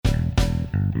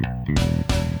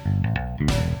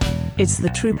It's the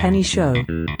True Penny Show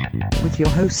with your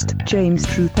host, James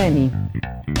True Penny.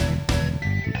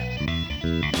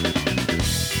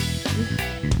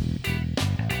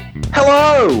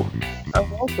 Hello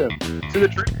and welcome to the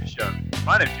True Penny Show.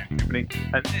 My name's James True Penny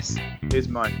and this is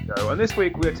my show. And this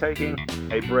week we're taking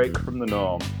a break from the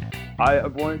norm. I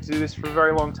have wanted to do this for a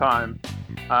very long time,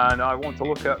 and I want to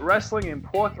look at wrestling in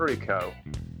Puerto Rico.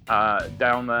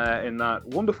 Down there in that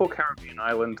wonderful Caribbean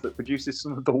island that produces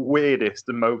some of the weirdest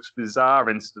and most bizarre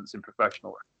incidents in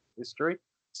professional history.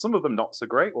 Some of them not so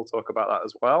great. We'll talk about that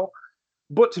as well.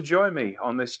 But to join me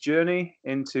on this journey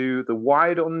into the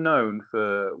wide unknown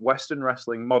for Western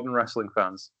wrestling, modern wrestling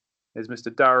fans, is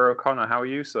Mr. Dara O'Connor. How are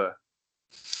you, sir?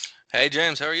 Hey,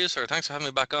 James. How are you, sir? Thanks for having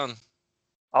me back on.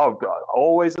 Oh, God,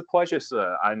 always a pleasure,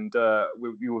 sir. And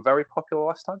you were very popular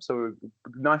last time, so it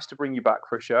would be nice to bring you back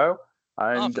for a show.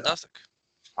 And fantastic.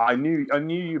 I knew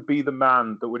you'd be the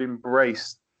man that would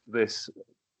embrace this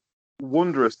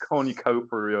wondrous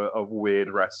cornucopia of weird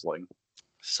wrestling.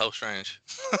 So strange.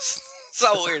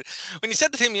 So weird. When you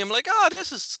said the to me, I'm like,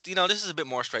 this is a bit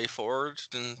more straightforward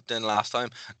than last time.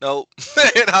 No,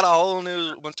 it had a whole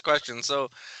new bunch of questions. So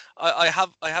I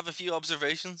have a few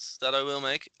observations that I will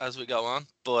make as we go on.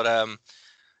 But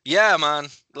yeah, man.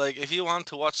 Like, if you want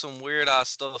to watch some weird ass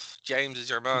stuff, James is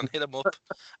your man. Hit him up,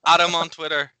 add him on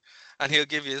Twitter, and he'll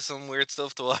give you some weird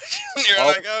stuff to watch. And you're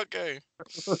like, okay.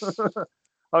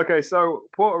 Okay, so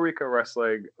Puerto Rico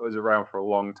wrestling was around for a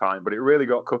long time, but it really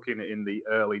got cooking in the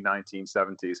early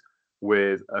 1970s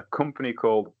with a company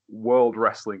called World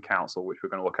Wrestling Council, which we're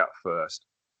going to look at first.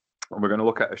 And we're going to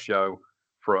look at a show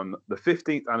from the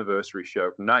 15th anniversary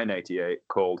show from 1988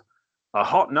 called A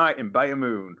Hot Night in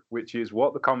Bayamón, which is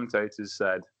what the commentators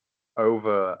said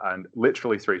over and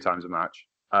literally 3 times a match.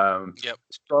 Yep.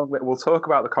 We'll talk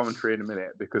about the commentary in a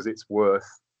minute because it's worth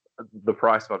the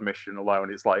price of admission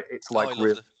alone. It's like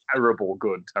really terrible,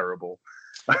 good, terrible.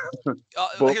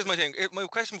 Here's my thing. My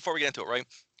question before we get into it, right?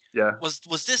 Yeah.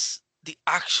 Was this the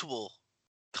actual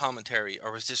commentary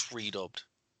or was this redubbed?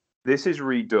 This is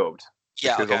redubbed.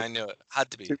 Yeah, okay, I knew it.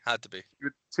 Had to be.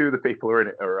 2 of the people who are in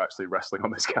it are actually wrestling on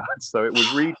this card, so it was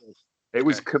redubbed. It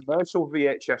was commercial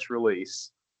VHS release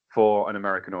for an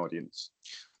American audience.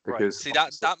 Because right.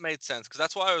 See, that made sense because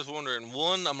that's why I was wondering.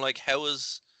 One, I'm like, how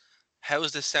is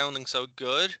this sounding so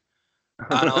good?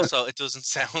 And also, it doesn't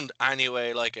sound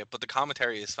anyway like it. But the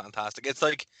commentary is fantastic. It's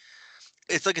like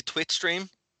a Twitch stream.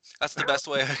 That's the best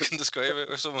way I can describe it.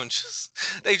 Where someone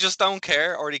they just don't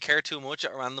care, or they care too much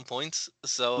at random points.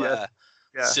 So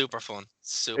super fun,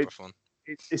 fun.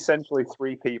 It's essentially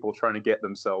 3 people trying to get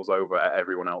themselves over at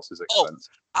everyone else's expense.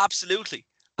 Oh, absolutely.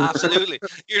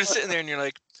 You're just sitting there and you're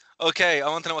like, okay, I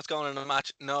want to know what's going on in the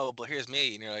match. No, but here's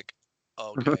me, and you're like,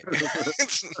 okay.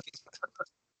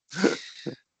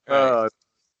 But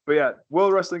yeah,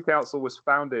 World Wrestling Council was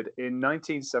founded in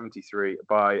 1973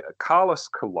 by Carlos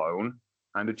Colon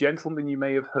and a gentleman you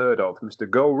may have heard of, Mr.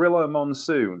 Gorilla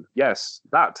Monsoon. Yes,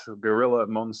 that Gorilla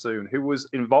Monsoon, who was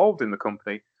involved in the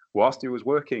company whilst he was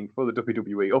working for the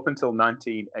WWE up until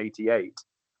 1988.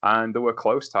 And there were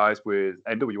close ties with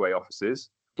NWA offices,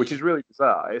 which is really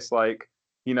bizarre. It's like,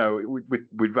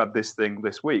 we've had this thing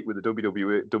this week with the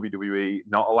WWE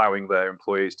not allowing their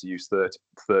employees to use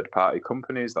third-party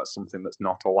companies. That's something that's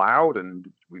not allowed, and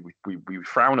we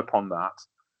frown upon that.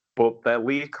 But their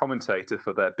lead commentator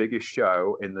for their biggest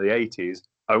show in the 80s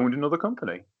owned another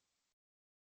company.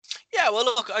 Yeah, well,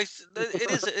 look,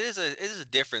 it is a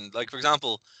different. Like, for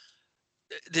example,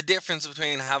 the difference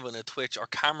between having a Twitch or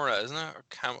Camera, isn't it? Or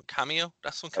Cameo?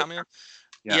 That's one Cameo.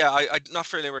 Yeah, I'm not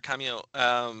familiar with Cameo.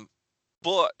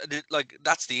 But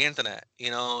that's the internet,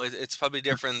 it's probably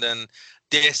different than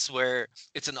this where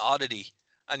it's an oddity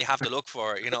and you have to look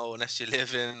for it, unless you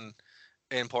live in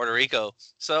Puerto Rico.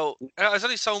 So there's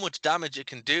only so much damage it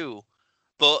can do.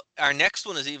 But our next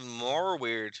one is even more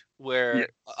weird, where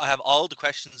I have all the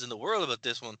questions in the world about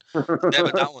this one. About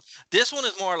that one. This one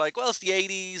is more like, well, it's the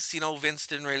 80s, Vince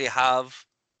didn't really have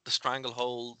the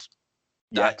stranglehold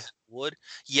that would.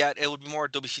 Yet it would be more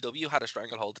WCW had a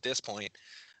stranglehold at this point.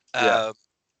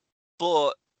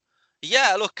 But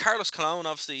yeah, look, Carlos Colon,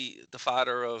 obviously the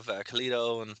father of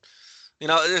Carlito, and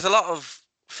there's a lot of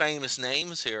famous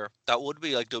names here that would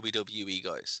be like WWE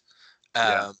guys.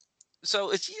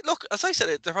 So look, as I said,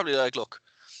 they're probably like, look,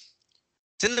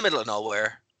 it's in the middle of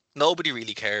nowhere, nobody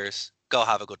really cares. Go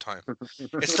have a good time.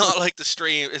 It's not like the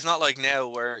stream. It's not like now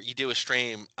where you do a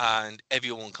stream and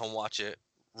everyone can watch it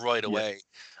right away,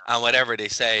 and whatever they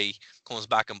say comes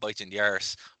back and bites you in the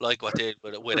arse, like what did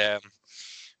with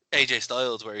AJ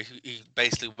Styles, where he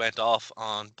basically went off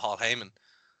on Paul Heyman.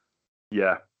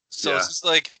 Yeah. So it's just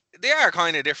like, they are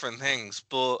kind of different things,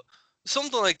 but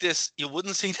something like this you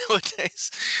wouldn't see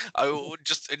nowadays. I would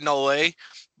just no way.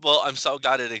 But I'm so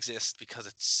glad it exists because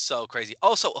it's so crazy.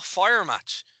 Also, a fire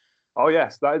match. Oh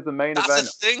yes, that is the main That's a event.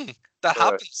 thing that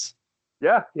happens.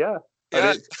 Yeah, yeah.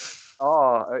 And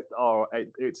Yeah.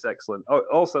 it's excellent. Oh,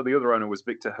 also, the other owner was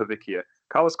Victor Havicchia.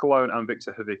 Carlos Colon and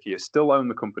Victor Havicchia still own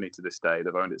the company to this day.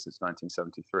 They've owned it since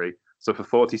 1973. So for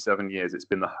 47 years, it's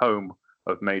been the home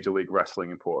of Major League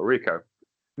Wrestling in Puerto Rico.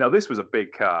 Now, this was a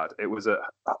big card. It was at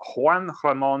Juan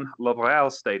Ramon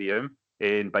Laboral Stadium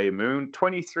in Bayamón.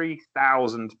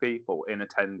 23,000 people in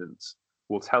attendance,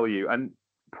 will tell you. And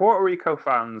Puerto Rico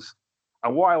fans,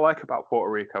 and what I like about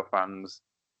Puerto Rico fans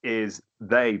is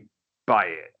they buy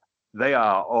it. They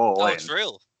are all in. It's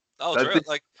real. Oh, it's real.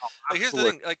 Like here's the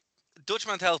thing. Like Dutch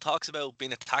Mantel talks about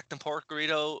being attacked in Puerto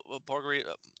Rico,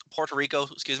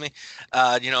 excuse me.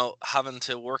 Having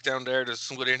to work down there. There's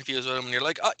some good interviews with him, and you're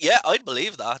like, oh yeah, I'd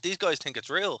believe that. These guys think it's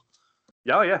real.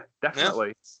 Yeah,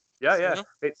 definitely. Yeah.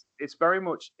 It's very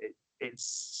much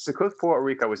it's because Puerto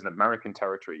Rico is an American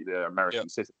territory. They're American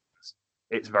citizens.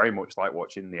 It's very much like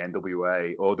watching the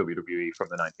NWA or WWE from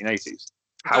the 1980s.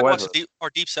 However,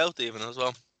 Deep South even as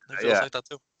well. It feels like that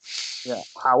too. Yeah.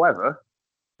 However,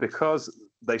 because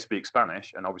they speak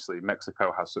Spanish, and obviously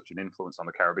Mexico has such an influence on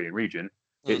the Caribbean region,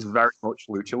 it's very much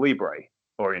lucha libre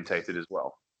orientated as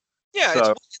well. Yeah,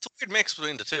 so, it's a weird mix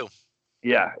between the two.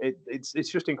 Yeah, it's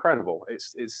just incredible.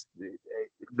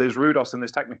 There's Rudos and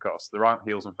there's Technicos. There aren't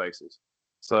heels and faces.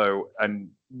 So, and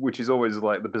which is always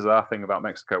like the bizarre thing about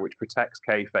Mexico, which protects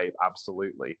kayfabe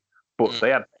absolutely, but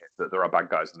they admit that there are bad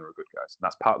guys and there are good guys, and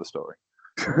that's part of the story.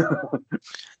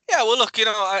 Yeah, well, look,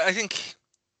 I think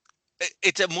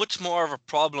it's a much more of a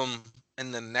problem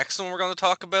in the next one we're going to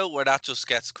talk about, where that just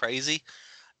gets crazy.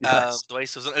 Yes. The way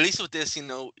so at least with this,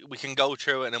 we can go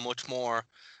through it in a much more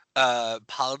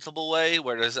palatable way,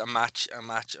 where there's a match,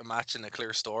 and a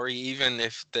clear story, even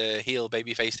if the heel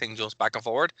babyface thing jumps back and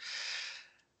forward.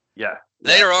 Yeah.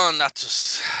 Later on, that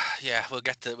just we'll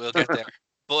get there.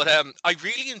 But I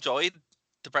really enjoyed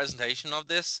the presentation of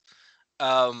this.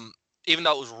 Even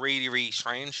though it was really, really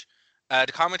strange.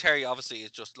 The commentary obviously is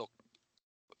just, look,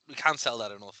 we can't sell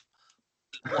that enough.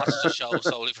 Watch the show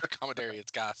solely for commentary,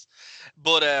 it's gas.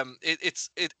 But it's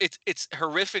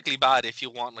horrifically bad if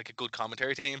you want like a good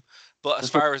commentary team. But as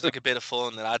far as like a bit of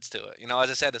fun that adds to it, as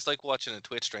I said, it's like watching a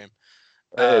Twitch stream.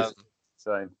 It is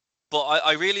insane. But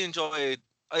I really enjoyed.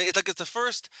 It's the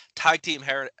first tag team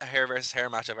hair versus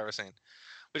hair match I've ever seen,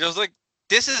 which I was like,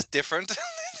 this is different.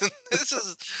 this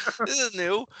is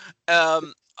new.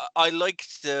 I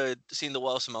liked seeing the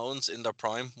Wild Samoans in their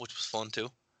prime, which was fun too.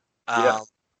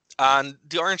 And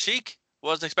the Iron Sheik,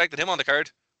 wasn't expecting him on the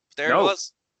card. He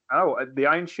was. Oh, the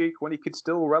Iron Sheik when he could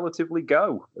still relatively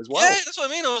go as well. Yeah, that's what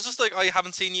I mean. I was just like, I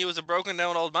haven't seen you as a broken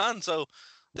down old man, so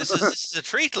this is a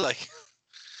treat. Like,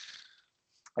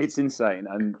 it's insane,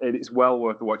 and it's well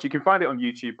worth the watch. You can find it on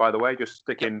YouTube, by the way. Just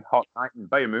stick in Hot Night and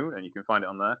Bayamón, and you can find it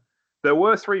on there. There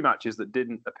were 3 matches that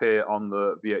didn't appear on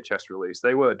the VHS release.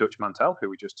 They were Dutch Mantel, who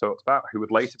we just talked about, who would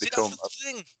later become. That's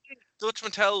the thing. Dutch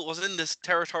Mantel was in this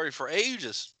territory for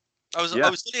ages. I was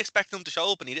really expecting him to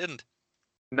show up, and he didn't.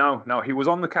 No, he was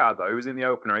on the card though. He was in the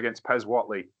opener against Pez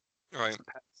Whatley. Right.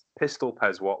 Pistol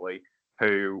Pez Whatley,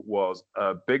 who was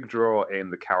a big draw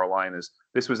in the Carolinas.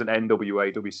 This was an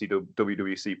NWA, WCW,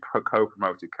 WWC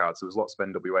co-promoted card, so there was lots of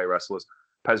NWA wrestlers.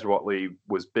 Pez Whatley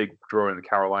was big draw in the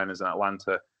Carolinas and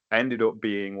Atlanta. Ended up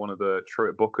being one of the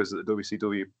bookers at the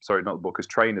WCW, sorry, not the bookers,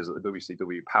 trainers at the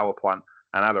WCW power plant,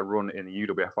 and had a run in the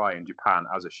UWFI in Japan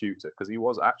as a shooter, because he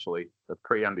was actually a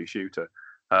pretty handy shooter.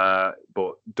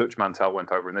 But Dutch Mantel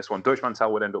went over in this one. Dutch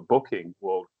Mantel would end up booking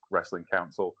World Wrestling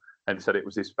Council and said it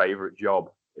was his favorite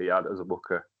job he had as a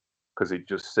booker, because he'd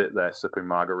just sit there sipping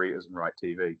margaritas and write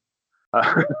TV.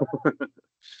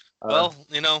 Well,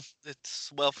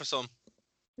 it's well for some.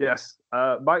 Yes.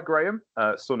 Mike Graham,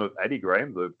 son of Eddie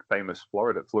Graham, the famous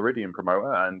Floridian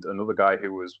promoter, and another guy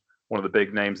who was one of the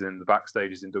big names in the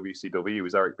backstages in WCW. He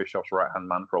was Eric Bischoff's right-hand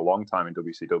man for a long time in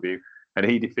WCW, and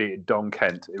he defeated Don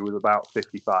Kent, who was about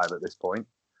 55 at this point.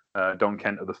 Don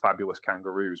Kent of the Fabulous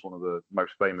Kangaroos, one of the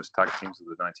most famous tag teams of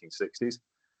the 1960s.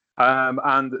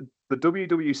 And the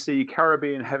WWC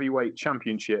Caribbean Heavyweight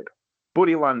Championship,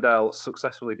 Buddy Landel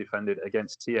successfully defended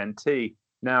against TNT.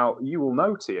 Now, you will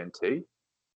know TNT,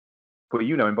 but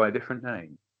you know him by a different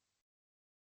name.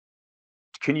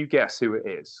 Can you guess who it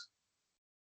is?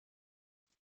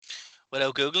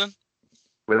 Without Googling?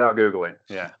 Without Googling,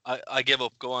 yeah. I give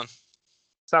up. Go on.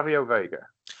 Savio Vega.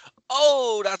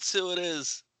 Oh, that's who it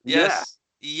is. Yes.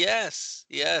 Yeah.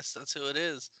 Yes, that's who it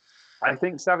is. I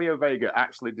think Savio Vega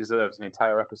actually deserves an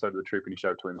entire episode of the True Penny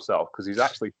Show to himself because he's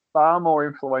actually far more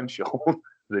influential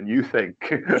than you think.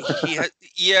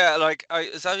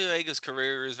 Savio Vega's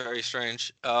career is very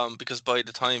strange. Because by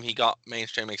the time he got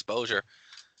mainstream exposure,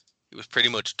 he was pretty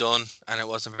much done, and it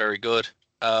wasn't very good.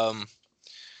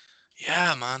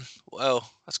 Yeah, man. Wow,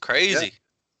 that's crazy. Yeah.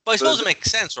 But I suppose it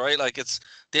makes sense, right? Like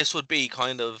this would be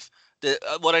kind of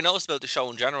what I noticed about the show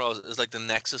in general is like the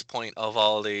nexus point of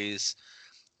all these,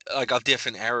 like, of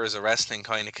different eras of wrestling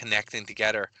kind of connecting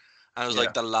together, and it was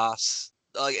like the last,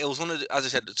 like, it was one of the, as I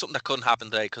said, something that couldn't happen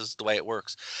today because the way it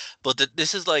works. But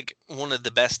this is like one of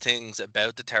the best things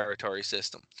about the territory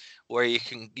system, where you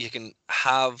can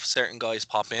have certain guys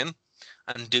pop in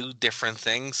and do different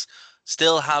things,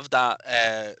 still have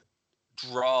that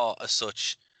draw as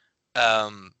such,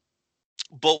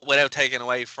 but without taking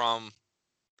away from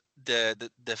the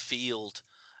field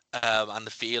and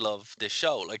the feel of the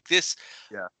show. Like this,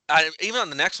 and even on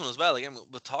the next one as well. Again,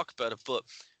 we'll talk about it, but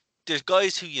there's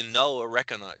guys who or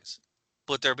recognize,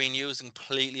 but they're being used in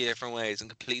completely different ways, in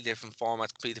completely different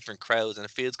formats, completely different crowds, and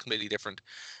it feels completely different.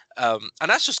 And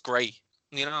that's just great.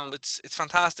 It's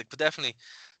fantastic. But definitely,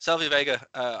 Savio Vega,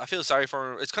 I feel sorry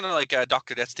for him. It's kind of like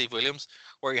Dr. Death Steve Williams,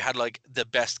 where he had like the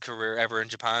best career ever in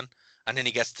Japan, and then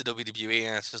he gets to WWE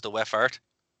and it's just a wet fart.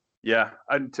 Yeah,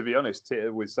 and to be honest,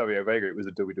 with Savio Vega, it was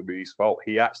a WWE's fault.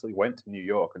 He actually went to New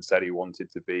York and said he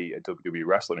wanted to be a WWE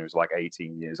wrestler. He was like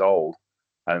 18 years old.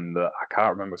 And I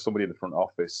can't remember, somebody in the front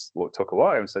office took a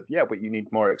look and said, yeah, but you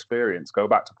need more experience. Go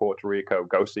back to Puerto Rico,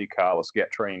 go see Carlos,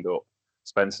 get trained up,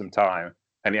 spend some time.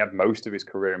 And he had most of his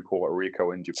career in Puerto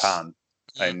Rico and Japan.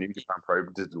 And New Japan Pro,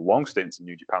 did long stints in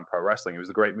New Japan Pro Wrestling. He was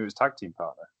the Great Moves tag team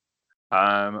partner.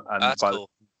 And that's cool.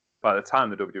 By the time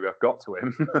the WWF got to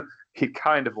him, he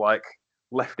kind of like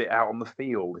left it out on the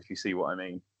field, if you see what I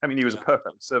mean. I mean, he was a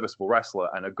perfectly serviceable wrestler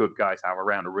and a good guy to have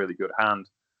around, a really good hand,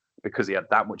 because he had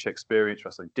that much experience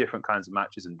wrestling different kinds of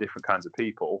matches and different kinds of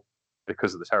people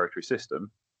because of the territory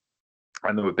system.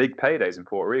 And there were big paydays in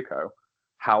Puerto Rico.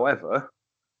 However,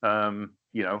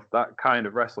 that kind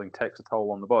of wrestling takes a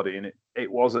toll on the body, and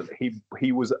it wasn't.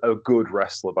 He was a good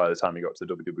wrestler by the time he got to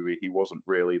the WWE. He wasn't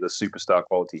really the superstar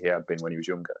quality he had been when he was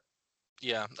younger.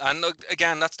 Yeah, and look,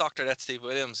 again, that's Dr. Death Steve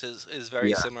Williams is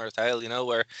very similar style,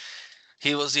 where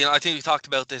he was, I think we talked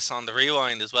about this on the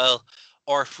Rewind as well,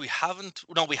 or if we haven't,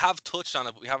 no, we have touched on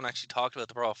it, but we haven't actually talked about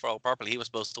the Brawl for All properly. He was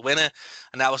supposed to win it,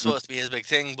 and that was supposed to be his big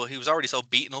thing, but he was already so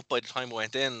beaten up by the time we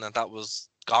went in that was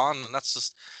gone, and that's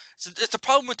just, it's the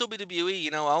problem with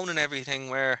WWE, owning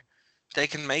everything, where they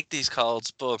can make these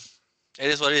calls, but it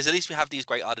is what it is. At least we have these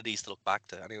great oddities to look back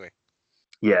to anyway.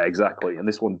 Yeah, exactly. And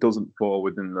this one doesn't fall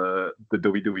within the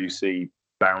WWC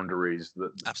boundaries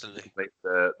that absolutely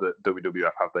the WWF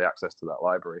have the access to that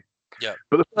library. Yeah,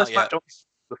 but the first match,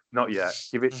 not yet.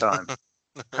 Give it time.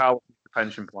 Carl,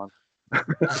 pension plan.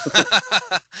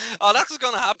 Oh, that's what's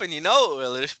gonna happen. It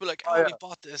will. It'll be like, we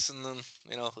bought this, and then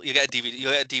you get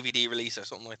a DVD release or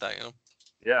something like that.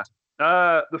 Yeah.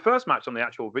 The first match on the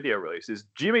actual video release is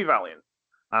Jimmy Valiant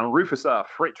and Rufus R.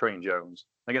 Freight Train Jones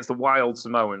against the Wild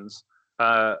Samoans.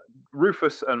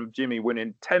 Rufus and Jimmy win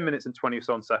in 10 minutes and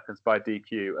 27 seconds by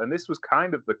DQ, and this was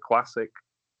kind of the classic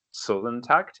Southern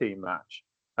tag team match.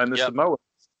 And the Samoans,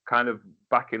 kind of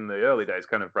back in the early days,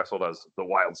 kind of wrestled as the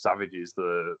Wild Savages,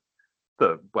 the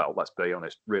well, let's be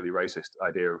honest, really racist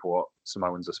idea of what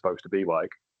Samoans are supposed to be like.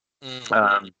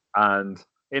 Mm-hmm. And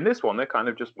in this one, they're kind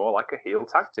of just more like a heel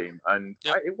tag team, and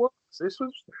it was. This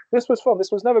was fun.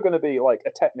 This was never going to be like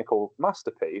a technical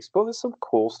masterpiece, but there's some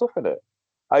cool stuff in it.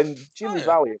 And Jimmy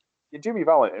Valiant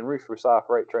and Rufus R.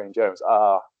 Freight Train Jones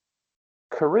are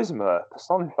charisma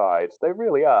personified. They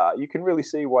really are. You can really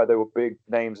see why they were big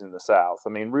names in the South. I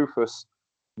mean, Rufus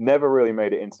never really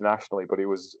made it internationally, but he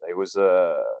was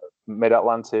a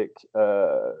Mid-Atlantic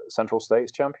Central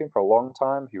States champion for a long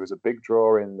time. He was a big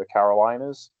draw in the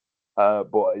Carolinas,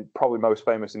 but probably most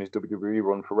famous in his WWE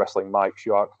run for wrestling Mike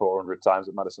Shark 400 times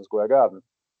at Madison Square Garden.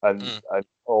 And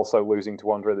also losing to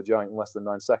Andre the Giant in less than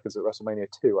 9 seconds at WrestleMania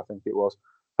 2, I think it was.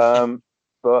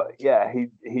 But yeah,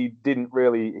 he didn't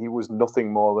really, he was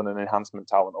nothing more than an enhancement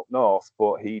talent up north,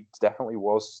 but he definitely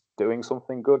was doing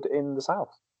something good in the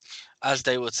South. As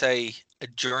they would say, a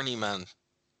journeyman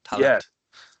talent.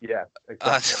 Yeah,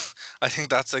 exactly. I think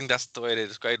that's the way they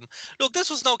describe him. Look, this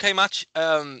was an okay match.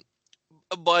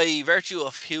 By virtue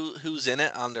of who's in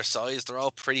it and their size, they're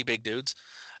all pretty big dudes.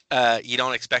 You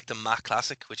don't expect a Mac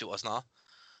Classic, which it was not.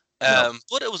 No.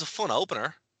 But it was a fun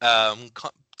opener.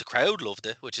 The crowd loved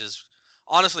it, which is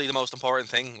honestly the most important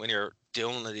thing when you're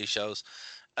doing one of these shows.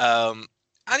 And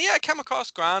yeah, it came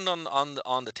across grand on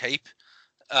the tape.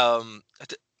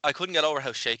 I couldn't get over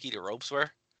how shaky the ropes were.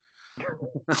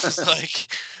 It's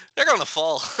like they're gonna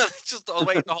fall. Just I was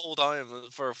waiting the whole time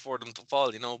for them to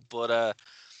fall, But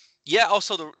yeah,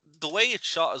 also the way it's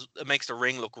shot it makes the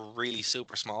ring look really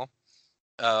super small.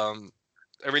 I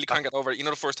really can't get over it.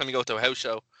 The first time you go to a house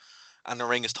show and the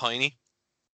ring is tiny,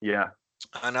 Yeah.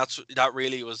 and that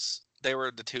really was. They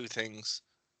were the two things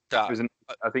It that. was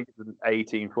I think it was an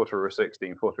 18-footer or a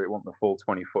 16-footer. It wasn't the full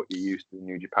 20-foot you used to in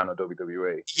New Japan or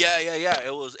WWE. Yeah.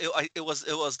 It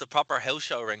was the proper house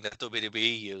show ring that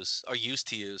WWE used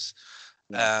to use,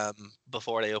 Yeah.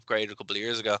 before they upgraded a couple of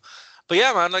years ago. But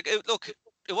yeah, man, like look,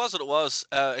 it was what it was.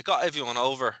 It got everyone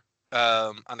over,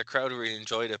 and the crowd really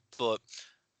enjoyed it. But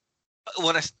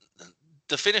when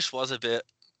the finish was a bit,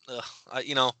 It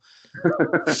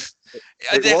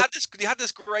they was had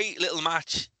this great little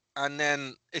match, and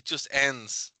then it just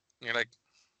ends. And you're like,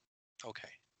 okay.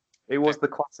 it was the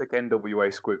classic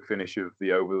NWA squib finish of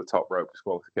the over the top rope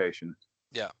disqualification.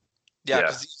 Yeah, Yeah.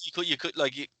 because you could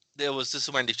there was this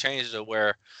when they changed it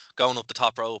where going up the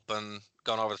top rope and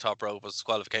going over the top rope was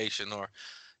disqualification, or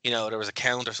there was a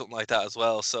count or something like that as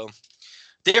well. So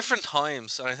different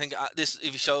times, and I think this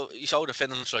if you show the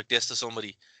finish like this to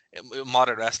somebody, a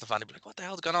modern wrestling fan, they'd be like, "What the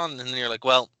hell's going on?" And then you're like,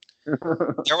 "Well,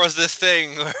 there was this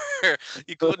thing where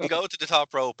you couldn't go to the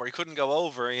top rope or you couldn't go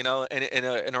over, in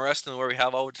a wrestling where we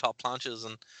have over the top planches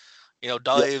and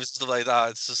dives stuff like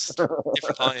that. It's just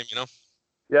different time,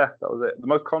 Yeah, that was it. The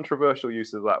most controversial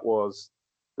use of that was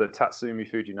the Tatsumi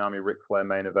Fujinami Ric Flair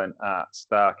main event at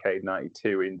Starrcade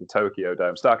 '92 in the Tokyo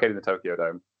Dome. Starrcade in the Tokyo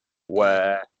Dome,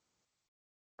 where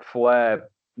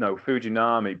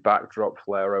Fujinami backdropped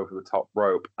Flair over the top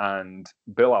rope, and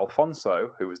Bill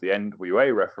Alfonso, who was the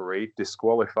NWA referee,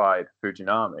 disqualified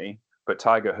Fujinami, but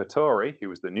Tiger Hattori, who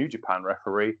was the New Japan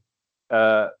referee,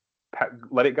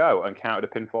 let it go and counted a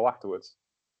pinfall afterwards.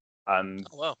 And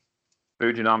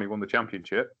Fujinami won the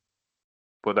championship,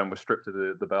 but then was stripped of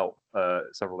the belt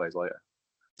several days later,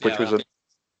 which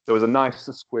there was a nice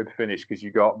squib finish because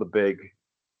you got the big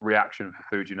reaction for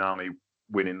Fujinami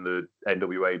winning the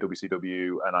NWA,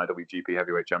 WCW, and IWGP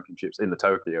Heavyweight Championships in the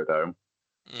Tokyo Dome.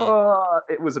 But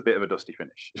it was a bit of a dusty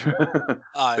finish. But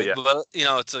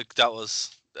that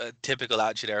was a typical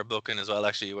Attitude Era booking as well,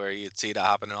 actually, where you'd see that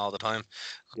happening all the time.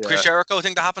 Yeah. Chris Jericho, I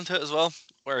think that happened to it as well,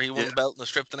 where he won the belt and was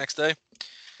stripped the next day.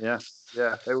 Yeah.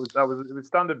 It was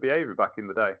standard behavior back in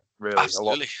the day, really.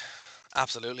 Absolutely.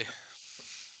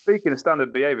 Speaking of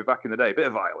standard behavior back in the day, a bit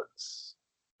of violence.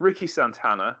 Ricky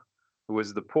Santana, who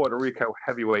was the Puerto Rico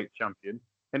heavyweight champion,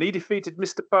 and he defeated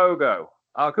Mr. Pogo,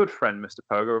 our good friend Mr.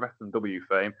 Pogo of FMW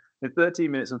fame, in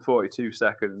 13 minutes and 42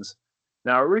 seconds.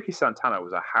 Now, Ricky Santana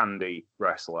was a handy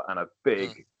wrestler and a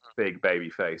big baby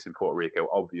face in Puerto Rico,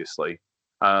 obviously.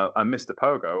 And Mr.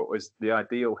 Pogo was the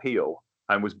ideal heel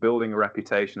and was building a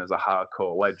reputation as a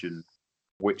hardcore legend,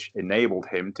 which enabled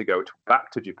him to go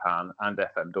back to Japan and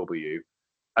FMW.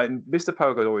 And Mr.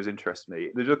 Pogo always interests me.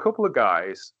 There's a couple of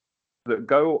guys that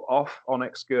go off on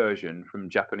excursion from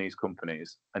Japanese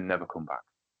companies and never come back.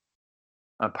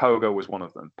 And Pogo was one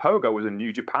of them. Pogo was a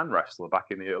New Japan wrestler back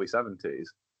in the early 70s,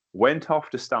 went off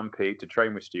to Stampede to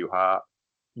train with Stu Hart,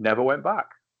 never went back,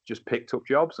 just picked up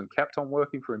jobs and kept on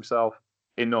working for himself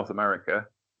in North America,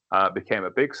 became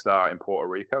a big star in Puerto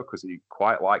Rico because he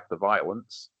quite liked the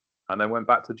violence, and then went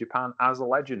back to Japan as a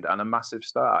legend and a massive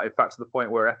star. In fact, to the point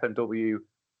where FMW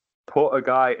put a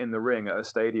guy in the ring at a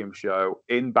stadium show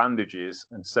in bandages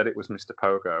and said it was Mr.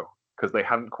 Pogo because they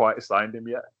hadn't quite signed him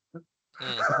yet.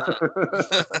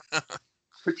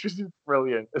 Which is just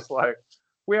brilliant. It's like,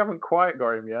 we haven't quite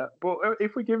got him yet, but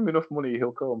if we give him enough money,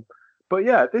 he'll come. But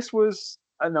yeah, this was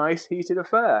a nice heated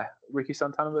affair. Ricky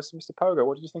Santana versus Mr. Pogo.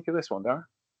 What did you think of this one, Darren?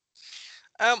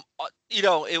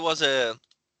 It was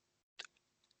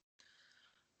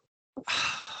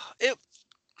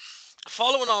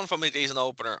following on from a decent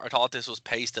opener, I thought this was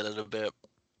paced a little bit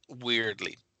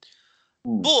weirdly,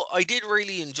 but I did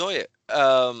really enjoy it.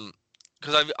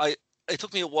 Because it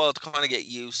took me a while to kind of get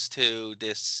used to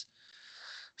this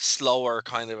slower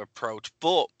kind of approach,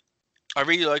 but I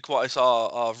really like what I saw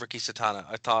of Ricky Santana.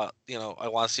 I thought, I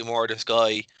want to see more of this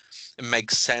guy. It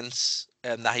makes sense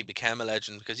that he became a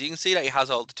legend because you can see that he has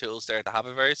all the tools there to have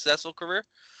a very successful career.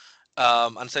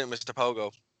 And same with Mr.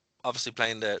 Pogo, obviously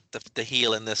playing the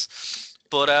heel in this.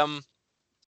 But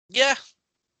yeah,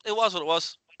 it was what it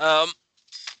was.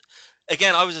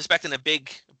 Again, I was expecting a big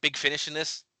finish in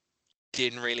this.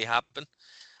 Didn't really happen.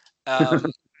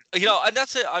 And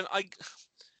that's it.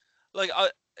 When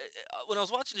I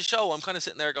was watching the show, I'm kind of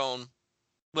sitting there going,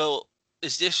 well,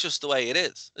 is this just the way it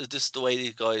is? Is this the way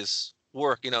these guys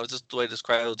work? Is this the way this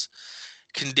crowd's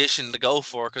conditioned to go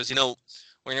for? Because,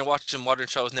 when you're watching modern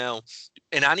shows now,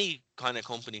 in any kind of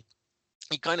company,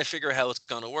 you kind of figure how it's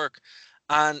going to work.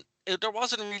 And there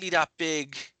wasn't really that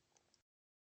big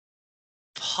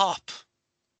pop,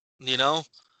 you know?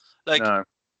 Like, No.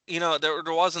 There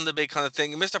wasn't the big kind of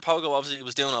thing. Mr. Pogo obviously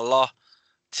was doing a lot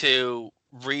to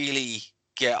really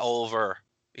get over,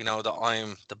 that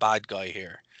I'm the bad guy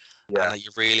here, Yeah. and that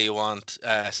you really want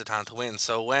Satan to win.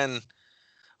 So when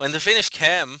the finish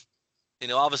came,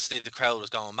 obviously the crowd was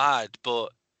going mad,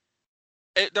 but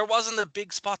there wasn't a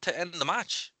big spot to end the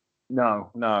match.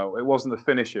 No, it wasn't the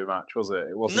finisher match, was it?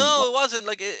 It wasn't. No, it wasn't.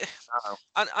 Like it, No.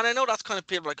 and I know that's kind of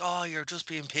people like, oh, you're just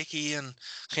being picky and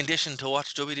conditioned to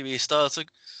watch WWE style. It's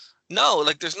like, no,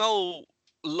 like there's no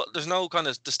kind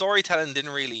of the storytelling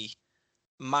didn't really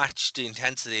match the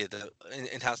intensity of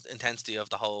intensity of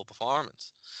the whole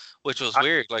performance, which was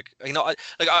weird. Like I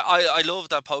love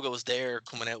that Pogo was there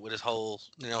coming out with his whole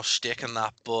shtick and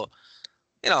that, but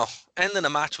ending a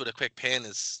match with a quick pin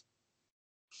is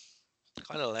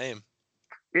kind of lame.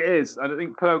 It is, and I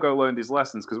think Pogo learned his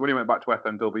lessons because when he went back to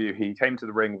FMW, he came to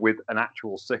the ring with an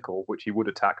actual sickle, which he would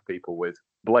attack people with,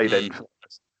 blade end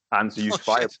first, and to use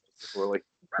fire.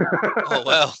 Oh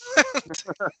well.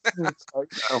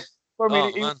 I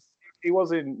mean, he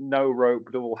was in no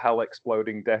rope, double hell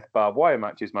exploding death barbed wire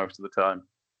matches most of the time,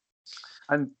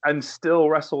 and still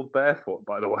wrestled barefoot.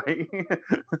 By the way.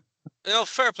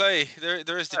 Fair play.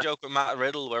 There is the joke with Matt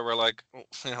Riddle where we're like,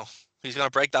 he's gonna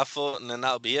break that foot and then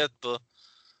that'll be it. But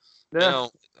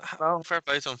fair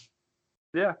play to him.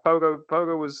 Yeah,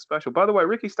 Pogo was special. By the way,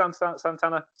 Ricky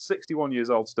Santana, 61 years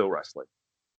old, still wrestling.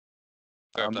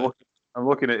 I'm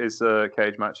looking at his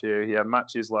cage match here. He had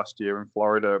matches last year in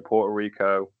Florida, Puerto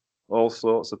Rico, all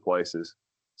sorts of places.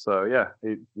 So yeah,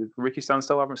 Ricky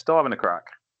Santana still having a crack.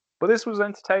 But this was an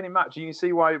entertaining match. You can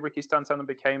see why Ricky Santana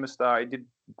became a star. He did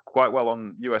quite well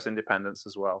on US Independence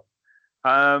as well.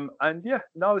 And yeah,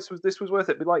 no, this was worth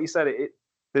it. But like you said,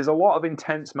 there's a lot of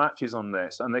intense matches on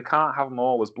this, and they can't have them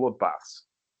all as bloodbaths.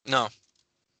 No.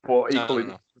 But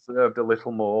equally deserved a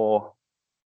little more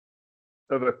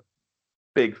of a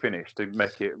big finish to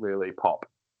make it really pop.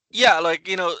 Yeah, like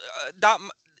that.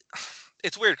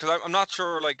 It's weird because I'm not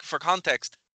sure. Like for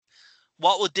context,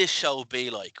 what would this show be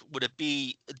like? Would it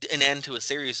be an end to a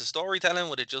series of storytelling?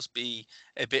 Would it just be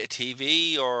a bit of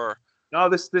TV or? No,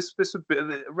 this would be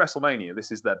WrestleMania.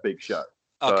 This is their big show.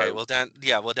 Okay, so. Well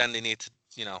then they need to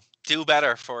do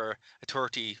better for a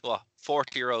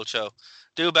 40-year-old show.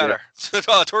 Do better. Yeah.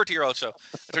 A 30-year-old show.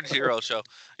 A 32-year-old show.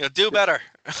 Do better.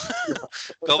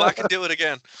 Go back and do it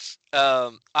again.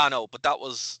 I know, but that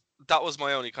was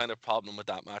my only kind of problem with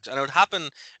that match. And it would happen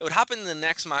in the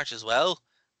next match as well.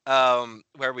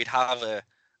 Where we'd have a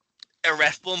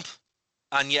ref bump,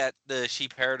 and yet the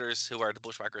sheep herders, who are the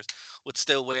bushwhackers, would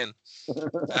still win.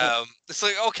 It's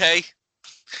like, okay,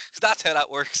 so that's how that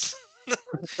works.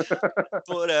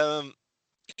 But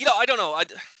I don't know.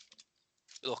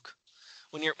 Look,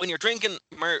 when you're drinking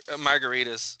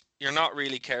margaritas, you're not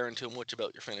really caring too much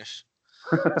about your finish.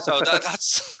 So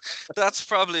that's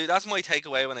my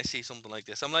takeaway when I see something like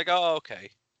this. I'm like, oh,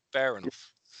 okay, fair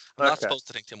enough. I'm not supposed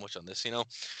to think too much on this,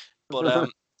 But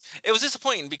it was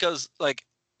disappointing because like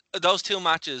those two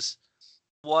matches,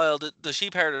 while the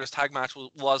Sheep Herders tag match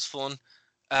was fun,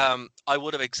 I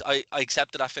would have I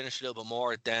accepted that finish a little bit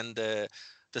more than the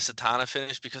Santana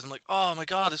finish because I'm like, oh my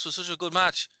god, this was such a good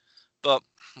match. But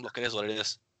look, it is what it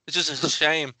is. It's just a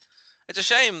shame. It's a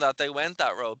shame that they went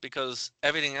that road because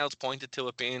everything else pointed to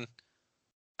it being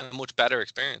a much better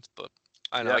experience. But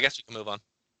I don't know. I guess we can move on.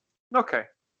 Okay.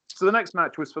 So the next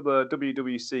match was for the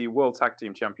WWC World Tag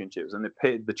Team Championships, and they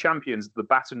pitted the champions, the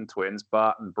Batten twins,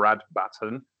 Bart and Brad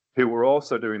Batten, who were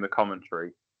also doing the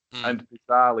commentary, and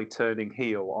bizarrely turning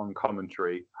heel on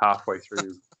commentary halfway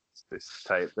through this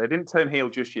tape. They didn't turn heel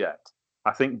just yet.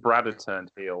 I think Brad had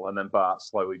turned heel, and then Bart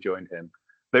slowly joined him.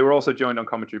 They were also joined on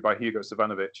commentary by Hugo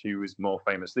Savinovich, who is more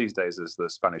famous these days as the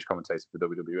Spanish commentator for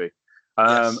WWE.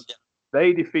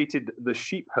 They defeated the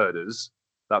Sheep Herders.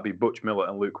 That'd be Butch Miller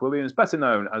and Luke Williams, better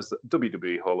known as the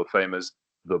WWE Hall of Famers,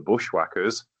 the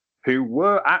Bushwhackers, who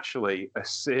were actually a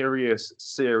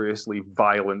seriously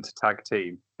violent tag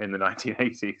team in the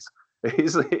 1980s.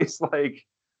 It's like,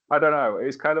 I don't know,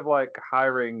 it's kind of like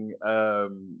hiring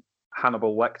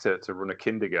Hannibal Lecter to run a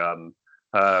kindergarten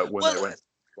when they went to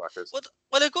Bushwhackers.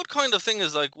 Well, a good kind of thing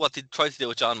is like what they tried to do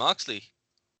with Jon Moxley.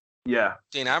 Yeah.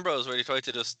 Dean Ambrose, where they tried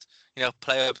to just,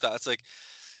 play up that. It's like,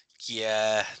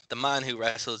 yeah, the man who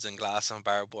wrestles in glass and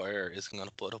barbed wire isn't going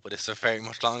to put up with this for very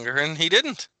much longer, and he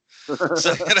didn't. So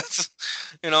that's,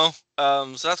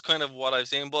 so that's kind of what I've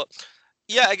seen. But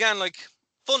yeah, again, like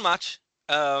fun match.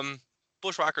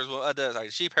 Bushwhackers,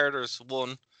 Sheep Herders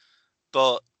won,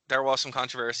 but there was some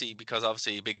controversy because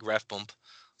obviously a big ref bump.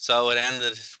 So it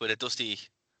ended with a dusty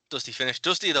finish,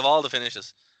 dustiest of all the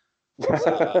finishes.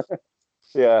 So,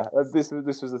 yeah, this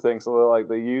was the thing. So like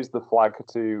they used the flag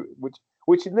to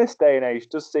which in this day and age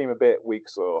does seem a bit weak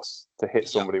sauce to hit yeah,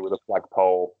 somebody with a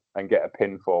flagpole and get a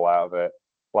pinfall out of it.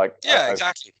 Like yeah, I've,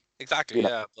 exactly, you know,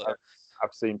 yeah. But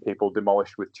I've seen people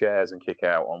demolished with chairs and kick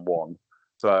out on one.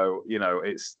 So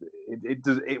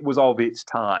it was of its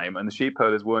time, and the sheep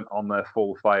herders weren't on their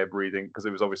full fire breathing because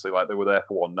it was obviously like they were there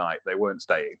for one night. They weren't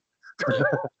staying yeah,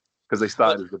 because they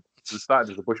but started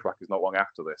as the bushwhackers not long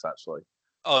after this actually.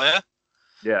 oh yeah,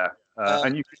 Yeah, um,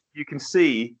 and you can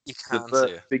see you the can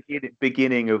see it.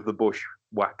 beginning of the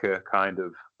bushwhacker kind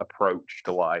of approach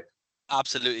to life.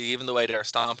 Absolutely, even the way they're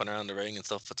stomping around the ring and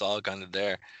stuff, it's all kind of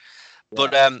there.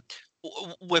 But Yeah.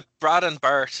 with Brad and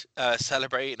Bart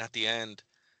celebrating at the end,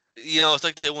 it's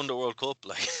like they won the World Cup,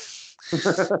 like.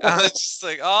 And it's just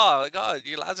like, oh my god,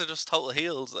 you lads are just total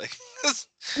heels. Like,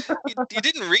 you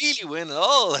didn't really win at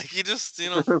all. Like, you just,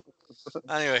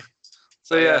 Anyway,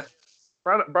 So so yeah.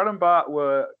 Brad and Bart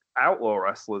were outlaw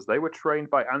wrestlers. They were trained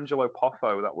by Angelo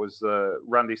Poffo. That was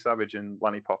Randy Savage and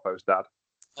Lanny Poffo's dad.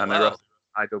 Oh, And they wow.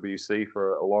 wrestled IWC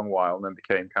for a long while and then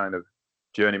became kind of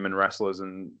journeyman wrestlers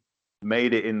and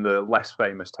made it in the less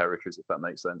famous territories, if that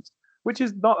makes sense. Which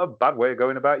is not a bad way of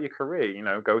going about your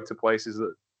career. Go to places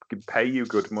that can pay you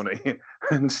good money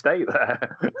and stay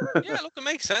there. Yeah, look, it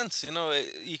makes sense.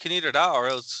 You can either that or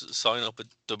else sign up with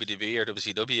WWE or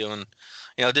WCW, and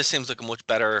this seems like a much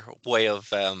better way of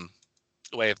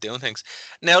doing things.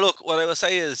 Now, look, what I will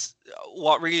say is,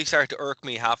 what really started to irk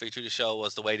me halfway through the show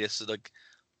was the way this is like.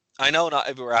 I know not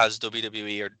everywhere has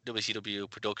WWE or WCW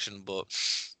production, but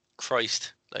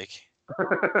Christ, like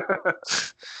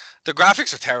the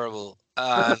graphics are terrible,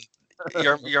 and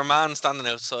your man standing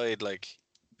outside, like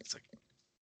it's like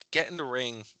get in the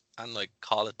ring and like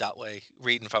call it that way,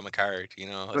 reading from a card. There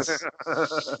are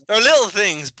little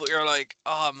things, but you're like,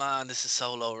 oh man, this is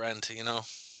so low rent. No,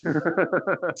 I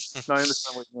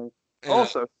understand what you mean. Yeah.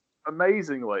 Also,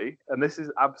 amazingly, and this is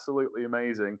absolutely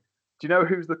amazing, do you know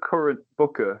who's the current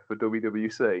booker for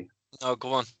WWC? Oh,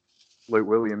 go on. Luke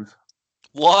Williams.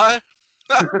 What?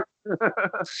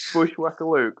 Bushwhacker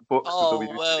Luke books Oh for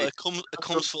WWC. well, it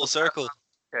comes full circle.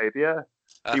 Yeah,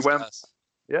 That's he went. class.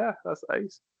 Yeah, that's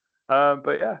ace.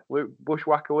 But yeah,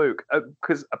 Bushwhacker Luke,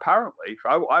 because apparently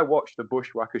I watched the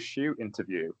Bushwhackers shoot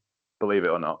interview. Believe it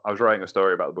or not, I was writing a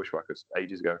story about the Bushwhackers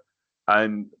ages ago,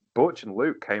 and Butch and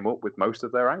Luke came up with most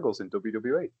of their angles in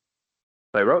WWE.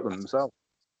 They wrote them themselves.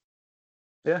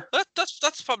 Yeah,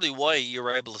 That's probably why you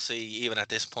were able to see, even at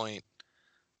this point,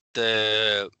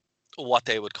 what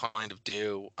they would kind of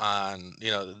do, and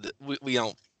the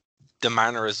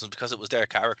mannerisms, because it was their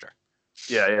character.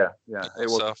 yeah. It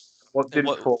was. So, Well, it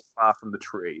didn't fall far from the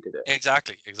tree, did it?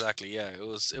 Exactly. Yeah, it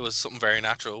was something very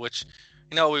natural, which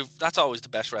that's always the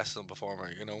best wrestling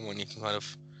performer. When you can kind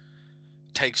of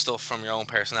take stuff from your own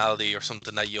personality or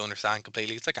something that you understand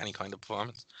completely. It's like any kind of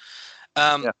performance.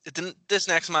 This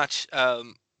next match,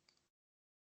 wasn't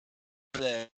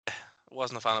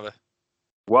a fan of it.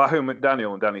 Wahoo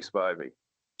McDaniel and Danny Spivey.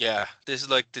 Yeah, this is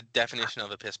like the definition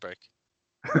of a piss break.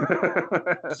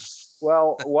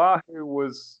 Well, Wahoo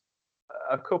was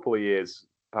a couple of years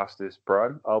past his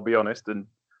prime, I'll be honest. And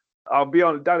I'll be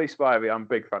honest, Danny Spivey, I'm a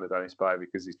big fan of Danny Spivey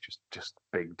because he's just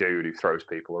a big dude who throws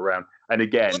people around. And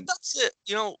again... But that's it.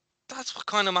 That's what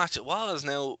kind of match it was.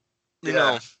 Now,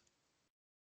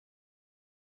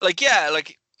 like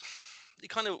he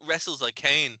kind of wrestles like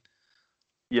Kane.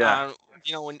 Yeah.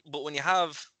 When you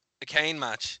have a Kane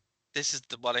match, this is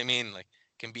what I mean. Like,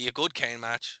 it can be a good Kane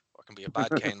match or it can be a bad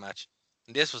Kane match.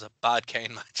 And this was a bad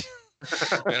Kane match.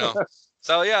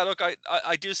 So yeah, look,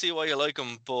 I do see why you like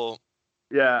him, but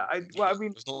yeah, I mean,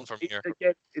 there's nothing from here.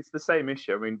 Again, it's the same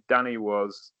issue. I mean, Danny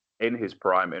was in his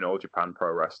prime in All Japan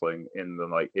Pro Wrestling in the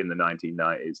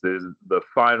 1990s. There's the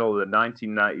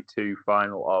 1992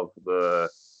 final of the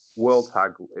World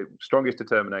Strongest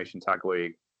Determination Tag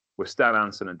League with Stan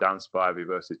Hansen and Dan Spivey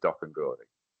versus Doc and Gordy,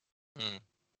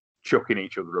 chucking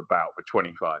each other about for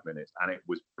 25 minutes, and it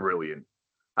was brilliant.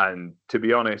 And to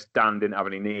be honest, Dan didn't have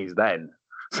any knees then.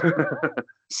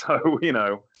 So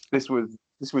this was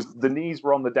the knees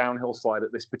were on the downhill slide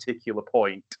at this particular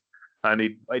point, and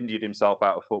he injured himself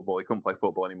out of football. He couldn't play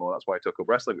football anymore. That's why he took up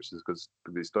wrestling, which is because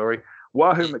of his story.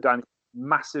 Wahoo McDaniel,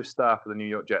 massive star for the New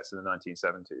York Jets in the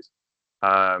 1970s.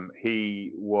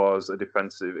 He was a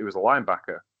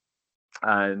linebacker,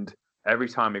 and every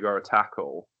time he got a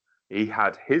tackle, he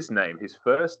had his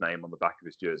first name on the back of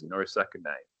his jersey, nor his second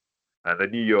name. And the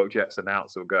New York Jets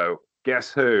announcer would go,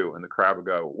 "Guess who?" And the crowd would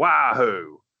go,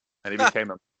 "Wahoo!" And he became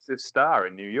a massive star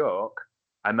in New York.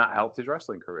 and that helped his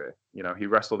wrestling career. You know, he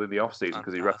wrestled in the off season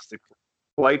because he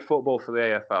played football for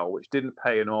the AFL, which didn't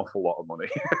pay an awful lot of money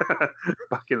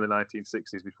back in the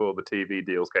 1960s before the TV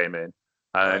deals came in,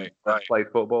 and played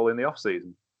football in the off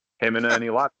season. Him and Ernie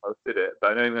Ladd both did it,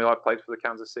 but Ernie Ladd played for the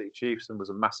Kansas City Chiefs and was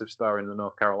a massive star in the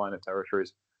North Carolina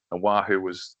territories. And Wahoo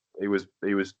was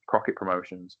Crockett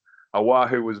Promotions. And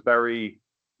Wahoo was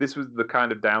this was the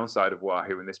kind of downside of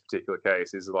Wahoo in this particular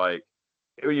case, is like,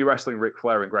 when you're wrestling Ric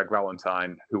Flair and Greg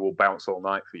Valentine, who will bounce all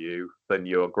night for you, then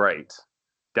you're great.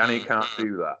 Danny can't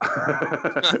do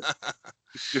that.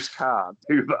 He just can't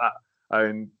do that.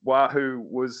 And Wahoo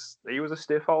was a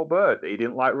stiff old bird. He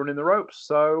didn't like running the ropes,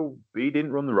 so he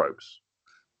didn't run the ropes.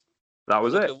 That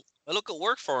was it. Look, it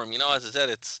worked for him, you know. As I said,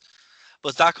 it's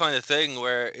that kind of thing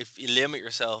where if you limit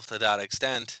yourself to that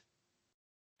extent,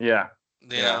 you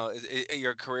know,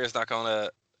 your career's not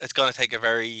it's gonna take a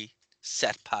very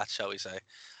set path, shall we say?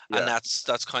 And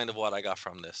that's kind of what I got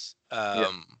from this.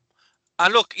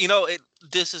 And look, you know,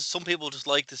 this is, some people just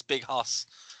like this big hoss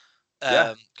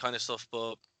kind of stuff,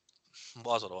 but it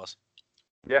was what it was.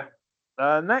 Yeah.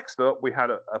 Next up, we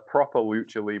had a proper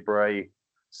Lucha Libre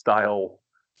style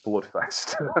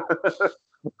bloodfest.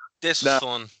 This was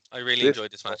fun. I really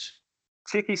enjoyed this match.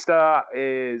 Chiqui Star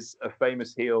is a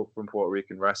famous heel from Puerto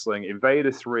Rican wrestling.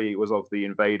 Invader 3 was of the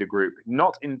Invader group,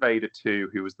 not Invader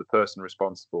 2, who was the person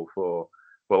responsible for,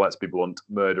 well, let's be blunt,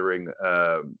 murdering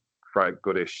Frank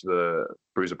Goodish, the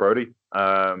Bruiser Brody.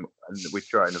 And we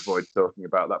try and avoid talking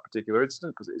about that particular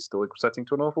incident because it is still upsetting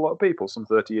to an awful lot of people some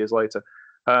 30 years later.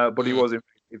 But he was in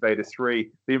Invader 3.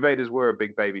 The Invaders were a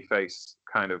big babyface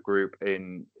kind of group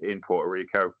in Puerto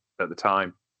Rico at the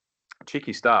time.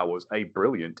 Chiqui Star was a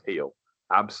brilliant heel,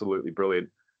 absolutely brilliant.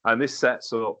 And this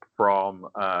sets up from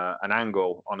an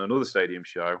angle on another stadium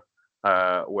show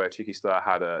where Chiqui Star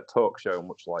had a talk show,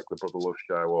 much like the Brother Love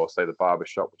show or, say, the Barber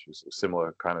Shop, which was a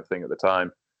similar kind of thing at the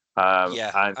time.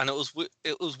 And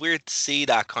it was weird to see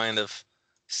that kind of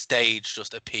stage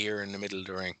just appear in the middle of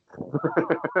the ring.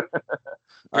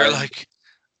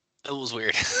 It was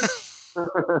weird.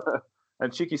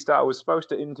 And Chiqui Star was supposed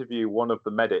to interview one of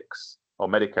the medics, or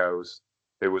medicos,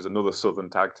 who was another Southern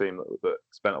tag team that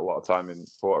spent a lot of time in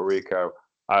Puerto Rico,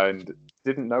 and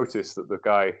didn't notice that the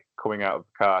guy coming out of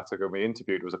the car to go be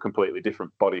interviewed was a completely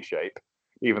different body shape,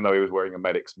 even though he was wearing a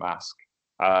medic's mask,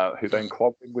 who then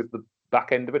clobbed him with the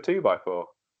back end of a 2x4.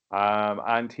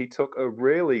 And he took a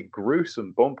really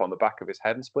gruesome bump on the back of his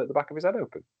head and split the back of his head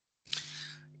open.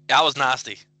 That was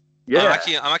nasty. Yeah.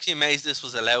 I'm actually amazed this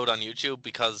was allowed on YouTube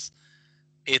because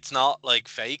it's not like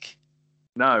fake.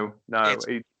 No. It's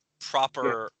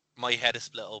proper, my head is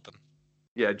split open.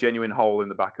 Yeah, genuine hole in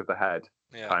the back of the head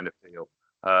kind of deal.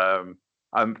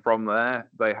 And from there,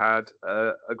 they had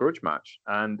a grudge match.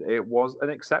 And it was an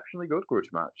exceptionally good grudge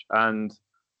match. And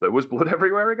there was blood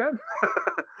everywhere again.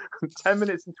 10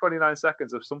 minutes and 29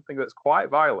 seconds of something that's quite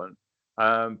violent.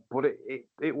 But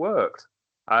it worked.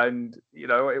 And, you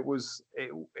know, it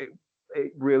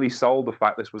really sold the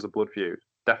fact this was a blood feud.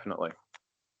 Definitely.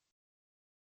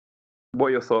 What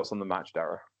are your thoughts on the match,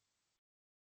 Dara?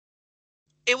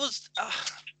 It was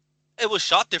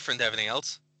shot different to everything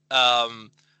else,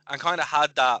 and kind of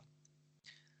had that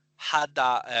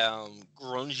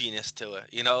grunginess to it.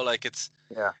 You know, like it's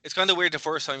kind of weird the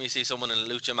first time you see someone in a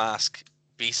lucha mask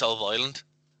be so violent,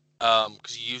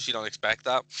 because you usually don't expect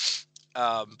that,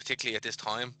 particularly at this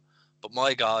time. But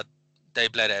my God, they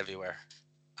bled everywhere,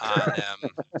 and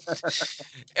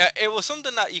it was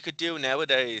something that you could do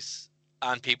nowadays,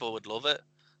 and people would love it.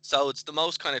 So it's the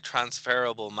most kind of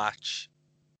transferable match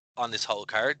on this whole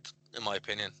card, in my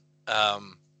opinion.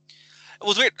 It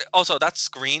was weird. Also, that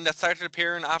screen that started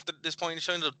appearing after this point,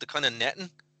 showing the kind of netting.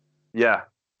 Yeah.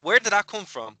 Where did that come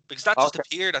from? Because that just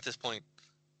appeared at this point.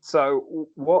 So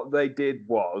what they did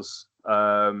was,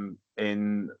 to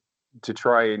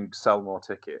try and sell more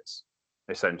tickets,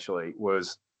 essentially,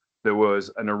 was there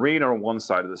was an arena on one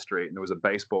side of the street and there was a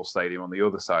baseball stadium on the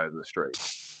other side of the street.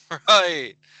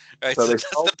 Right. So that's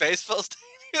the baseball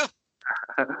stadium.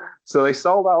 So they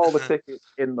sold out all the tickets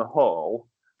in the hall,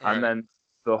 and then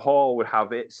the hall would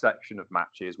have its section of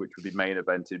matches, which would be main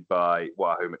evented by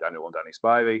Wahoo McDaniel and Danny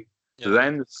Spivey. Yeah.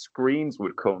 Then the screens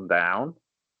would come down,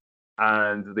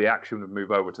 and the action would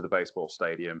move over to the baseball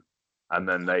stadium, and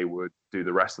then they would do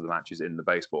the rest of the matches in the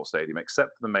baseball stadium,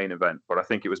 except for the main event. But I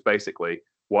think it was basically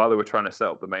while they were trying to set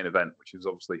up the main event, which was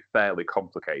obviously fairly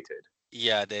complicated.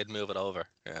 Yeah, they'd move it over.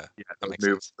 Yeah, they'd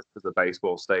move it to the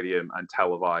baseball stadium and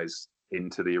televise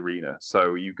into the arena.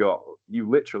 So you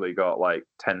literally got like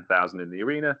 10,000 in the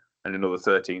arena and another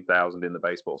 13,000 in the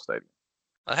baseball stadium.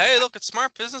 Well, hey, look, it's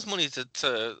smart business money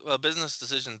business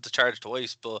decision to charge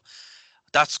twice, but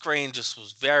that screen just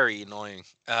was very annoying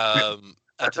at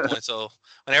the point. So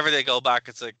whenever they go back,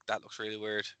 it's like that looks really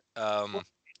weird.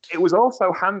 It was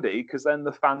also handy because then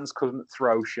the fans couldn't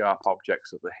throw sharp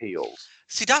objects at the heels.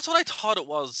 See, that's what I thought it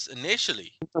was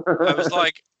initially. I was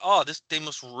like, oh, they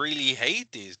must really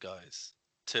hate these guys.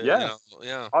 Yeah.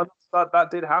 Yeah.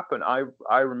 That did happen.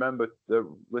 I remember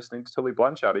listening to Tully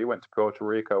Blanchard. He went to Puerto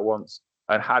Rico once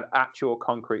and had actual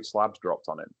concrete slabs dropped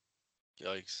on him.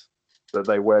 Yikes. That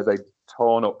they'd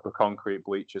torn up the concrete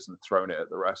bleachers and thrown it at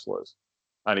the wrestlers,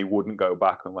 and he wouldn't go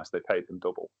back unless they paid him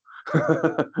double.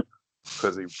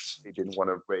 Because he didn't want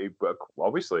to be, but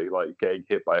obviously, like getting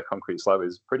hit by a concrete slab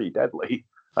is pretty deadly.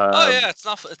 Oh yeah, it's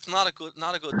not a good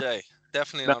day.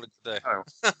 Definitely not a good day. No.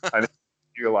 And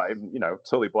you're like,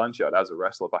 Tully Blanchard as a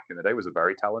wrestler back in the day was a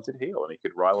very talented heel, and he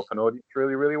could rile up an audience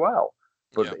really, really well.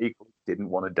 But he didn't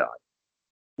want to die,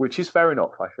 which is fair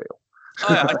enough, I feel.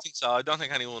 Oh yeah, I think so. I don't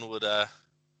think anyone would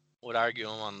argue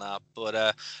him on that.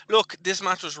 But look, this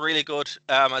match was really good.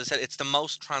 As I said, it's the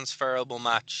most transferable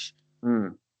match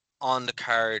on the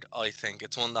card. I think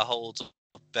it's one that holds up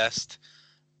best.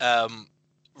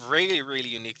 Really, really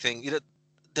unique thing.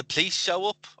 The police show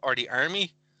up, or the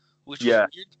army, which was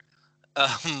weird.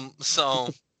 So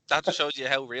that just shows you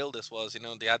how real this was.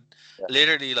 They had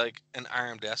literally like an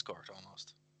armed escort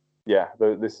almost. Yeah,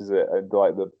 this is it.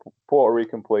 Like the Puerto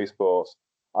Rican police force.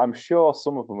 I'm sure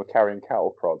some of them were carrying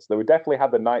cattle prods. They definitely had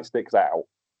the nightsticks out.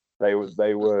 They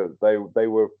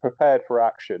were prepared for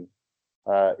action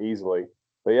easily.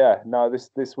 But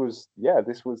this was.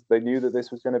 They knew that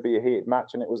this was going to be a heated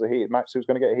match, and it was a heated match, so it was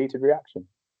going to get a heated reaction.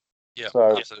 Yeah,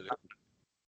 so, absolutely.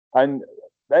 And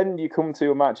then you come to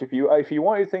a match. If you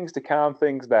wanted things to calm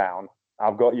things down,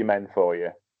 I've got your men for you.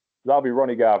 That'll be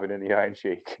Ronnie Garvin in the Iron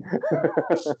Sheik.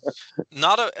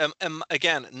 Not a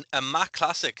Mac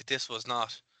classic. This was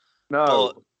not.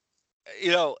 No. But,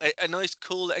 a nice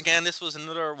cool. Again, this was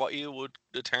another what you would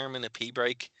determine a pee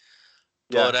break.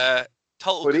 But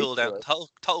total cool down.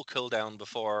 Total cool down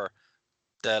before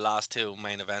the last two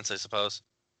main events, I suppose.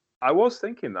 I was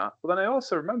thinking that, but then I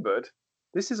also remembered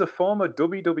this is a former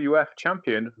WWF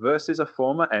champion versus a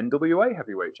former NWA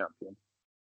heavyweight champion.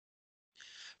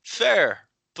 Fair.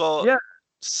 But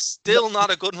still not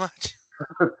a good match.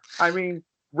 I mean,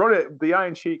 the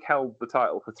Iron Sheik held the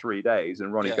title for 3 days,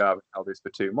 and Ronnie Garvin held this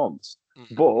for 2 months.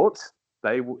 Mm-hmm. But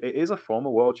it is a former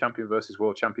world champion versus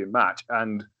world champion match,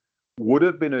 and would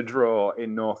have been a draw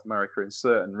in North America in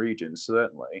certain regions.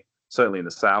 Certainly in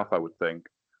the South, I would think.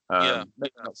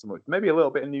 Maybe not so much. Maybe a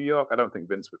little bit in New York. I don't think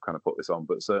Vince would kind of put this on,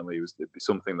 but certainly it'd be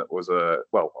something that was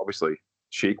obviously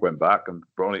Sheik went back, and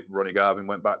Ronnie Garvin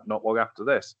went back not long after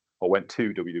this. Or went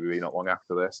to WWE not long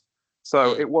after this.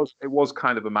 So it was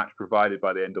kind of a match provided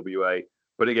by the NWA,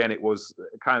 but again, it was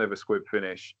kind of a squib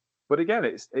finish. But again,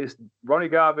 it's Ronnie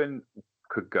Garvin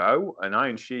could go, and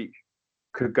Iron Sheik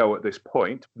could go at this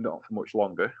point, not for much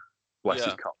longer. Bless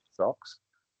his cotton socks.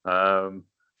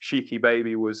 Sheiky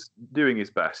Baby was doing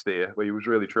his best here, but he was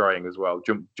really trying as well.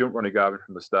 Jump Ronnie Garvin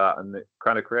from the start, and it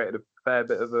kind of created a fair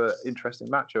bit of an interesting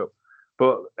matchup.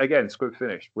 But again, squib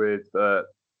finish with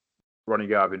Ronnie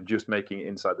Garvin just making it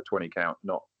inside the 20 count,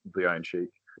 not the Iron Sheik.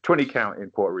 20 count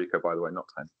in Puerto Rico, by the way, not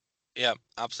 10. Yeah,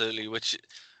 absolutely, which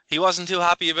he wasn't too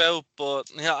happy about, but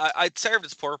it served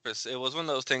its purpose. It was one of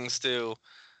those things to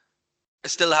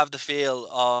still have the feel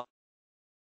of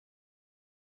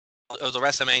the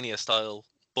WrestleMania style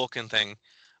booking thing,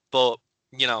 but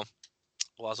it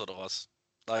was what it was.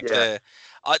 I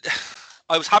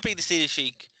was happy to see the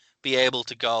Sheik be able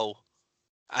to go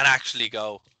and actually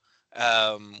go.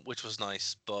 Which was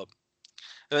nice, but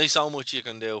there's only so much you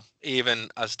can do, even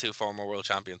as two former world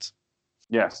champions.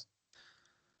 Yes,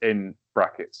 in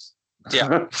brackets.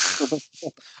 Yeah,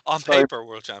 on paper,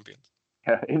 world champions.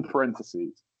 Yeah, in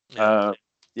parentheses. Next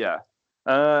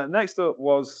up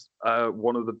was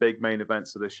one of the big main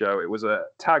events of the show. It was a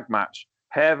tag match,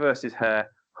 hair versus hair.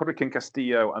 Hurricane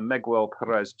Castillo and Miguel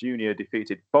Perez Jr.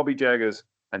 defeated Bobby Jaggers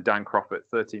and Dan Crawford,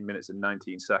 13 minutes and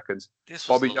 19 seconds. This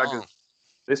was Bobby long. Jaggers.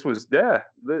 This was a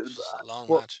long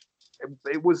match.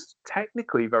 It was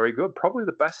technically very good. Probably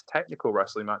the best technical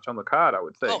wrestling match on the card, I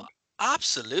would think. Oh,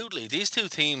 absolutely. These two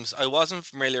teams, I wasn't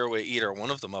familiar with either one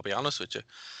of them, I'll be honest with you.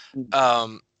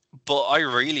 But I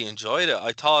really enjoyed it.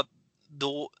 I thought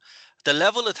the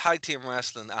level of tag team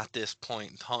wrestling at this point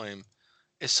in time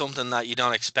is something that you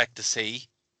don't expect to see.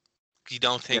 You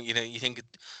don't think, you think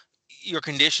you're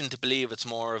conditioned to believe it's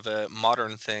more of a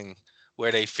modern thing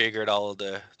where they figured all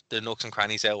the nooks and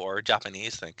crannies out, or a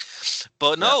Japanese thing.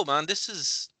 But no, man, this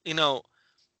is,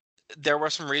 there were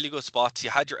some really good spots. You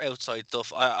had your outside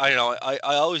stuff. I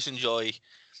always enjoy,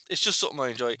 it's just something I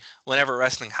enjoy whenever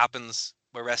wrestling happens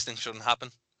where wrestling shouldn't happen.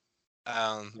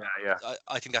 Yeah.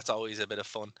 I think that's always a bit of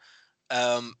fun.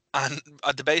 And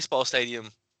at the baseball stadium,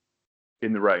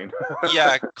 In the rain.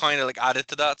 yeah, kind of like added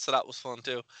to that, so that was fun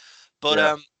too. But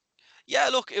Yeah. yeah,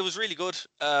 look, it was really good.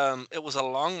 It was a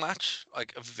long match,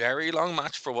 like a very long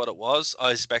match for what it was. I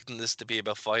was expecting this to be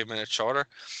about 5 minutes shorter.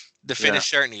 The finish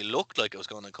certainly looked like it was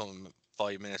going to come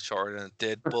 5 minutes shorter than it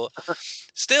did, but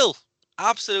still,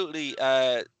 absolutely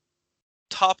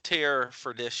top tier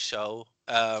for this show.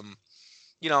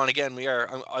 You know, and again,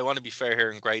 I want to be fair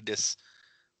here and grade this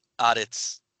at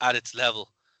its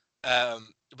level.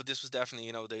 But this was definitely,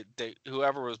 you know, they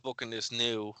whoever was booking this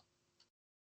knew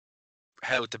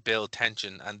how to build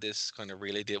tension, and this kind of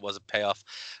really was a payoff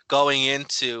going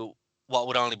into what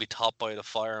would only be topped by the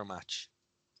fire match.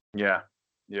 Yeah.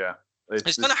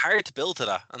 It's kind of hard to build to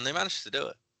that, and they managed to do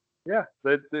it. Yeah,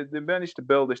 they managed to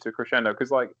build this to crescendo because,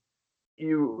 like,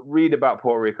 you read about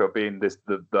Puerto Rico being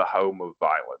the home of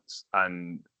violence,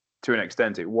 and to an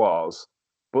extent it was,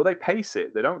 but they pace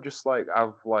it. They don't just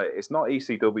have it's not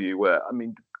ECW where, I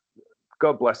mean,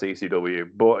 God bless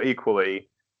ECW, but equally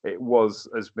it was,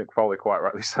 as Mick Foley quite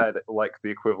rightly said, like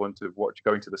the equivalent of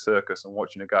going to the circus and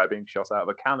watching a guy being shot out of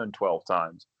a cannon 12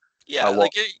 times. Yeah,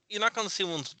 like you're not going to see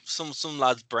some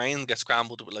lad's brain get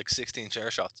scrambled with like 16 chair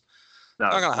shots. No,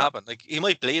 it's not going to happen. Like, he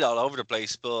might bleed all over the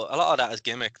place, but a lot of that is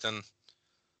gimmicked, and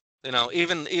you know,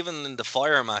 even in the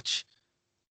fire match,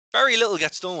 very little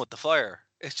gets done with the fire.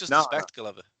 It's just the spectacle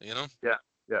of it, you know. Yeah.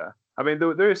 I mean,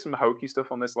 there is some hokey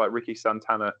stuff on this, like Ricky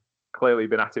Santana clearly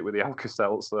been at it with the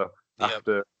Alka-Seltzer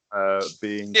after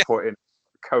being put in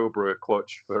Cobra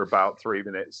clutch for about 3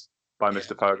 minutes by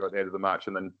Mr. Pogo at the end of the match,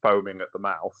 and then foaming at the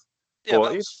mouth. Yeah, but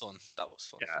that was fun.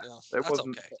 Yeah, it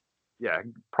wasn't. Okay. Yeah,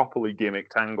 properly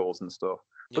gimmicked angles and stuff.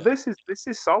 But this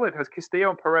is solid. Has Castillo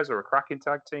and Perez are a cracking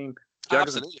tag team.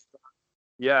 Absolutely.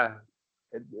 Yeah,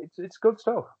 it's good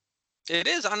stuff. It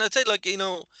is, and I'd say, like, you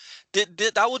know,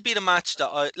 that would be the match that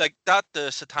I like. That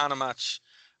the Satana match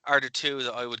are the two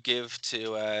that I would give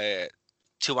to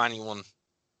anyone,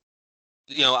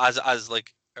 you know, as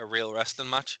like a real wrestling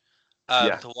match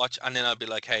to watch, and then I'd be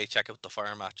like, hey, check out the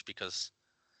fire match, because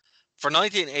for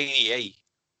 1988,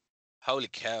 holy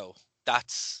cow,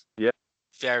 that's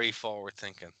very forward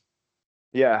thinking.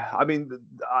 Yeah, I mean,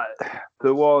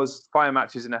 there was fire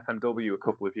matches in FMW a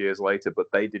couple of years later, but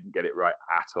they didn't get it right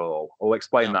at all. I'll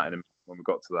explain that in a minute when we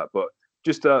got to that. But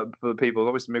just for the people,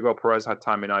 obviously Miguel Perez had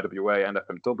time in IWA and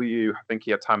FMW. I think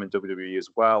he had time in WWE as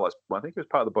well. I think he was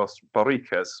part of the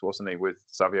Boricas, wasn't he, with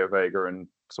Savio Vega and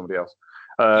somebody else.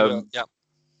 Bobby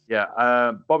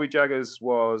Jaggers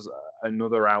was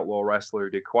another outlaw wrestler who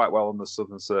did quite well on the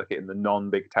Southern Circuit in the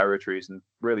non-big territories and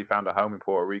really found a home in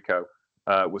Puerto Rico.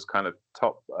 Was kind of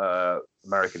top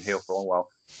American heel for a while.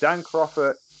 Dan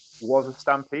Crawford was a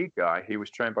Stampede guy. He was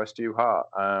trained by Stu Hart.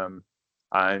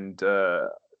 And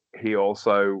he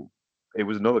also, it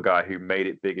was another guy who made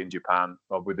it big in Japan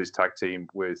with his tag team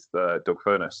with Doug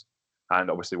Furnas. And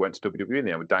obviously went to WWE in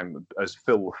the end with Dan as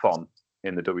Phil LaFon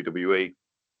in the WWE.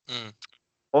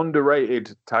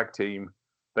 Underrated tag team.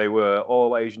 They were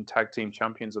all Asian tag team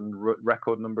champions on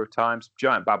record number of times.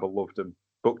 Giant Baba loved them,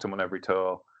 booked them on every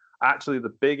tour. Actually, the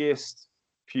biggest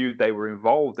feud they were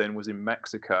involved in was in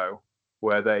Mexico,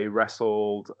 where they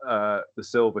wrestled the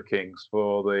Silver Kings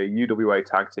for the UWA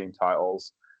tag team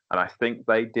titles. And I think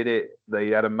they did it. They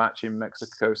had a match in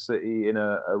Mexico City in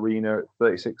an arena at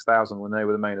 36,000 when they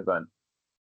were the main event.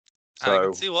 So, I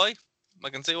can see why.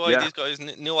 These guys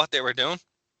knew what they were doing.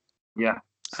 Yeah.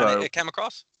 So and it came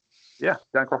across. Yeah,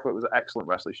 Dan Crawford was an excellent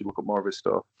wrestler. You should look up more of his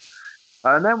stuff.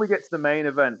 And then we get to the main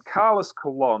event. Carlos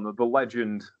Colon, the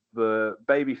legend, the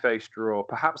babyface draw,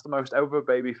 perhaps the most over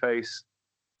babyface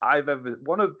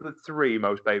one of the three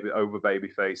most over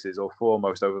babyfaces, or four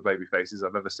most over babyfaces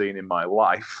I've ever seen in my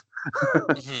life.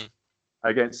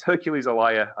 Against Hercules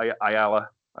Ayala.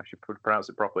 I should pronounce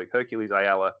it properly. Hercules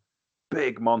Ayala,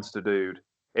 big monster dude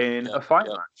in a fight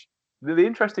match. The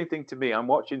interesting thing to me, I'm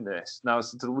watching this now.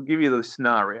 To give you the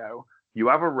scenario, you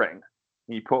have a ring.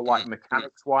 You put like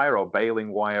mechanics wire or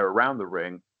baling wire around the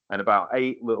ring, and about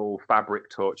 8 little fabric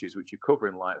torches, which you cover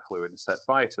in light fluid and set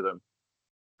fire to them.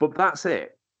 But that's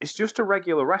it. It's just a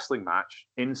regular wrestling match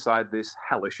inside this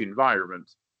hellish environment.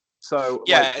 So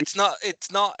it's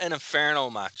not an inferno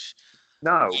match.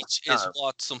 No, which is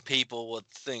what some people would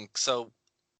think. So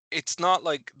it's not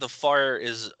like the fire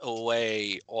is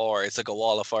away or it's like a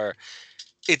wall of fire.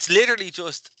 It's literally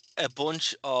just a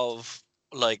bunch of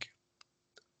like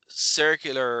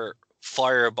circular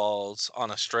fireballs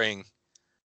on a string.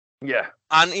 Yeah.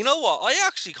 And you know what? I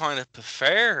actually kind of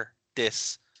prefer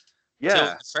this to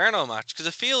an Inferno match, because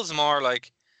it feels more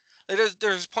like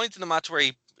there's points in the match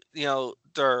where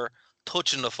they're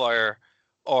touching the fire,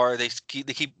 or they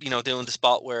keep doing the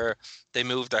spot where they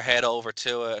move their head over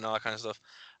to it and all that kind of stuff.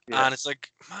 Yeah. And it's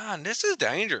like, man, this is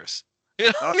dangerous. You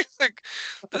know, Oh. like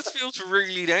this feels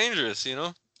really dangerous. You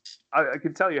know. I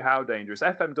can tell you how dangerous.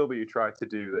 FMW tried to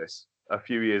do this a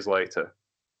few years later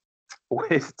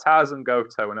with Taz and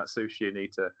Goto and Atsushi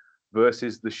Onita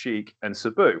versus the Sheik and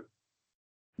Sabu.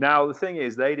 Now, the thing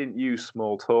is, they didn't use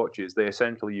small torches. They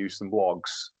essentially used some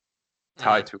logs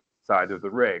tied to the side of the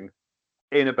ring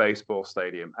in a baseball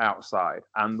stadium outside,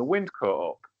 and the wind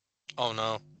caught up. Oh,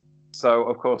 no. So,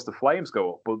 of course, the flames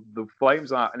go up, but the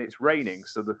flames are, and it's raining,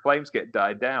 so the flames get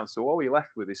died down. So all you're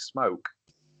left with is smoke.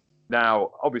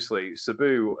 Now, obviously,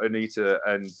 Sabu, Onita,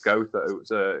 and Goto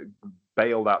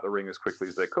bailed out the ring as quickly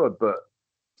as they could, but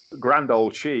grand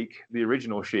old Sheik, the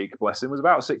original Sheik, bless him, was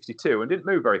about 62 and didn't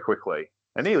move very quickly,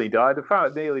 and nearly died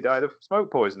of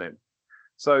smoke poisoning.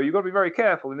 So you've got to be very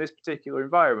careful in this particular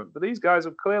environment. But these guys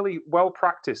are clearly well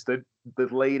practiced.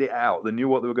 They'd laid it out. They knew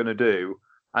what they were going to do,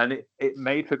 and it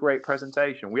made for great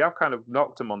presentation. We have kind of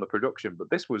knocked them on the production, but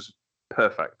this was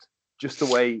perfect. Just the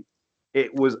way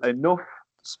it was enough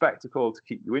spectacle to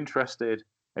keep you interested,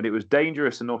 and it was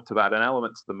dangerous enough to add an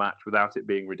element to the match without it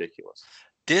being ridiculous.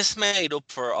 This made up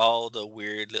for all the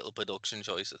weird little production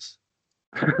choices.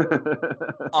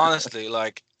 Honestly,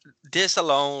 like this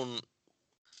alone,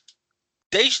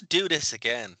 they should do this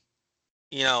again.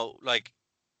 You know, like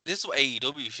this is what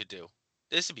AEW should do.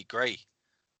 This would be great.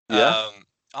 Yeah.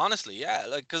 Honestly, yeah,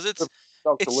 like because it's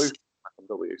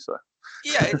W, so.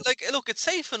 Yeah, like look, it's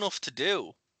safe enough to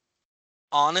do.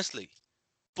 Honestly,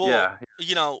 but yeah.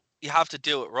 You have to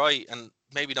do it right, and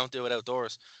maybe don't do it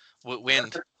outdoors with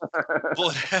wind.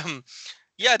 But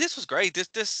yeah, this was great.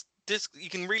 This you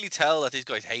can really tell that these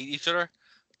guys hate each other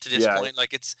to this point.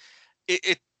 Like it's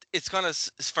kind of,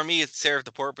 for me, it served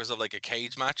the purpose of like a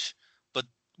cage match, but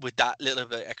with that little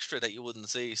bit extra that you wouldn't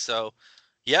see. So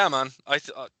yeah, man, I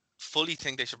fully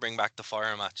think they should bring back the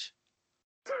fire match.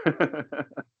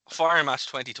 Fire match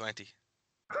 2020.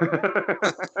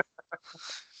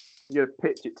 You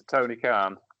pitch it to Tony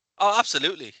Khan. Oh,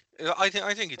 absolutely. I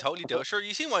think he totally do. Sure,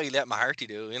 you see why he let Maharty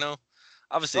do.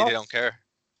 Obviously they don't care.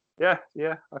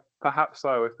 Yeah, perhaps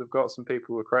so. If they've got some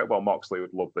people who are correct, well, Moxley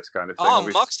would love this kind of thing. Oh,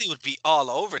 Moxley would be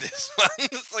all over this, man.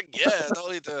 It's like, yeah,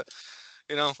 no need to,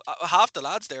 half the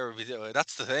lads there would be doing it.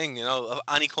 That's the thing,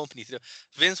 any company to do.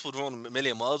 Vince would run a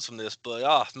million miles from this, but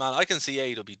man, I can see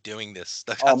AEW be doing this.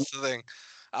 That's the thing.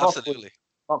 Absolutely.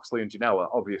 Moxley and Janela,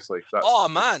 obviously. Oh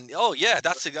man, oh yeah,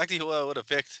 that's exactly who I would have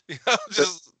picked.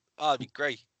 It'd be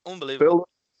great, unbelievable.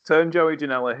 Turn Joey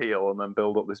Janela heel and then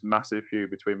build up this massive feud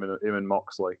between him and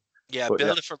Moxley. Yeah,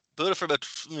 build it for about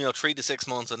 3 to 6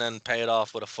 months and then pay it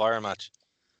off with a fire match.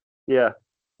 Yeah,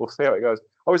 we'll see how it goes.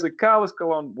 Obviously, Carlos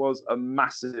Colon was a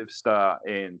massive star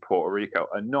in Puerto Rico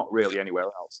and not really anywhere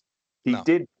else. He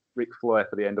did Ric Flair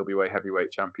for the NWA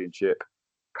Heavyweight Championship,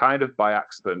 kind of by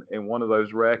accident, in one of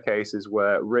those rare cases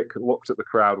where Rick looked at the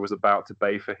crowd, was about to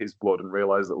bay for his blood, and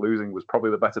realized that losing was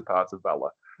probably the better part of Bella.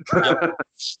 Yep.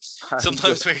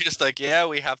 Sometimes we're just like, yeah,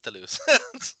 we have to lose.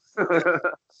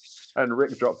 And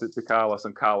Rick dropped it to Carlos,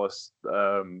 and Carlos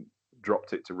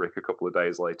dropped it to Rick a couple of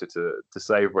days later to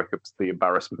save Rick the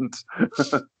embarrassment.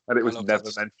 And it was never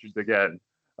mentioned again.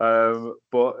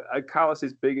 But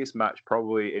Carlos's biggest match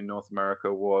probably in North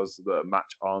America was the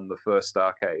match on the first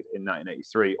Starrcade in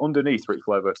 1983 underneath Ric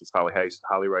Flair versus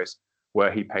Harley Race,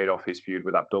 where he paid off his feud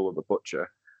with Abdullah the Butcher,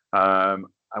 and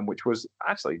which was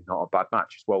actually not a bad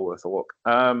match. It's well worth a look.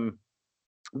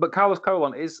 But Carlos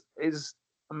Colon is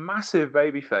a massive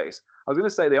babyface. I was going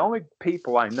to say the only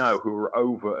people I know who are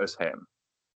over as him,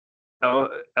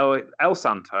 El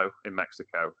Santo in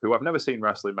Mexico, who I've never seen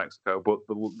wrestle in Mexico, but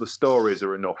the stories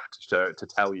are enough to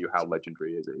tell you how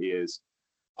legendary he is.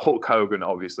 Hulk Hogan,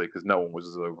 obviously, because no one was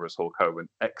as over as Hulk Hogan,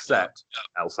 except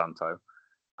El Santo.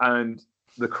 And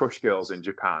the Crush Girls in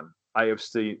Japan. I have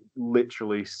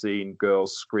literally seen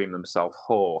girls scream themselves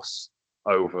hoarse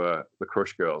over the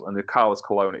Crush Girls. And the Carlos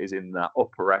Colon is in that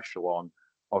upper echelon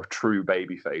of true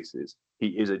baby faces. He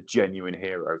is a genuine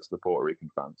hero to the Puerto Rican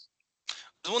fans.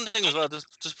 There's one thing as well, just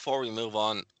before we move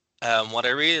on, what I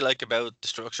really like about the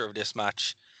structure of this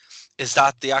match is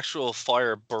that the actual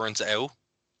fire burns out.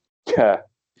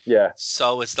 Yeah.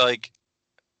 So it's like,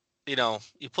 you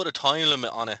put a time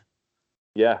limit on it.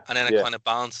 Yeah. And then it kind of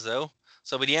balances out.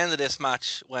 So by the end of this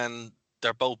match, when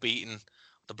they're both beaten,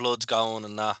 the blood's going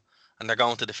and that, and they're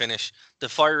going to the finish, the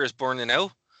fire is burning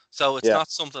out. So it's not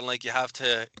something like you have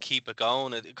to keep it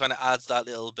going. It kind of adds that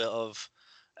little bit of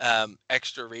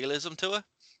extra realism to it.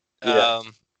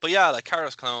 But yeah, like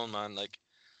Carlos Colon, man, like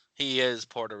he is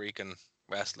Puerto Rican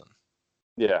wrestling.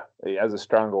 Yeah, he has a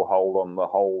stranglehold on the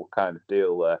whole kind of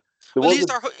deal there. There Well, was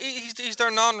he's their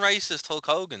non-racist Hulk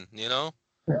Hogan, you know.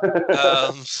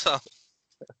 So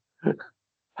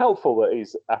helpful that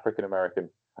he's African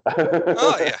American.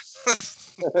 oh yeah.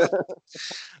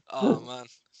 Oh man.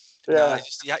 No,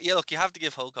 Yeah. yeah. Look, you have to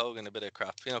give Hulk Hogan a bit of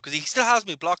crap, you know, because he still has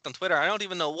me blocked on Twitter. I don't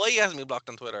even know why he has me blocked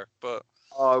on Twitter, but.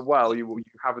 Well, you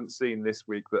haven't seen this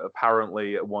week that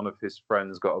apparently one of his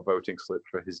friends got a voting slip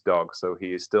for his dog, so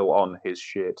he is still on his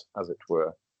shit, as it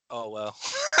were. Oh well.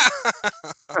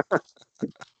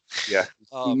 Yeah.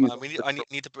 Oh man, I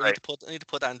need to put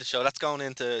that in the show. That's going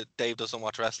into Dave Doesn't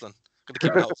Watch Wrestling. I'm gonna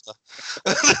keep a note of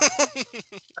that.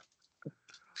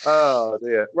 Oh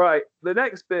dear. Right. The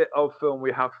next bit of film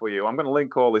we have for you, I'm going to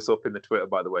link all this up in the Twitter,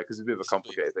 by the way, because it's a bit of a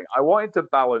complicated thing. I wanted to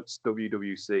balance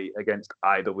WWC against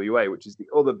IWA, which is the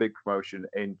other big promotion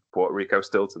in Puerto Rico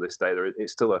still to this day.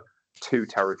 It's still a two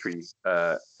territory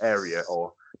area,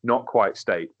 or not quite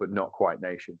state, but not quite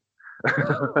nation.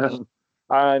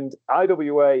 And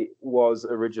IWA was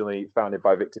originally founded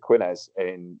by Victor Quinez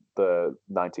in the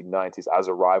 1990s as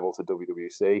a rival to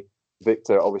WWC.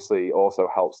 Victor obviously also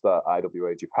helps start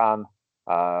IWA Japan,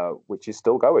 which is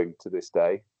still going to this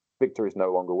day. Victor is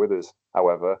no longer with us,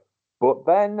 however. But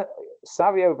then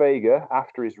Savio Vega,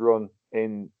 after his run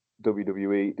in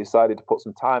WWE, decided to put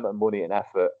some time and money and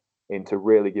effort into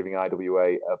really giving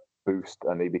IWA a boost,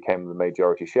 and he became the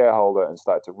majority shareholder and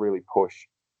started to really push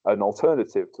an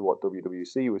alternative to what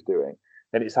WWC was doing.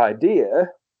 And its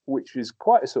idea, which is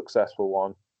quite a successful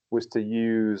one, was to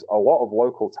use a lot of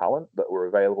local talent that were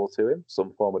available to him,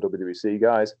 some former WWC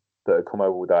guys that had come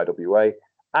over with IWA,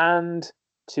 and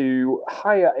to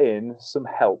hire in some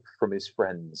help from his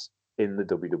friends in the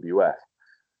WWF.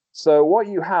 So what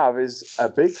you have is a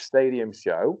big stadium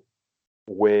show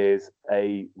with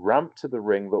a ramp to the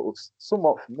ring that looks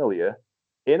somewhat familiar,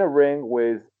 in a ring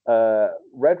with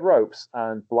red ropes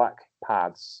and black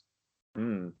pads.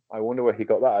 I wonder where he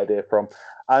got that idea from.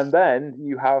 And then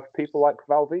you have people like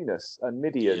Val Venus and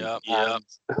Midian. Yeah.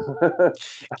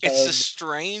 It's the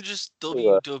strangest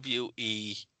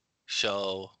WWE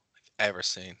show I've ever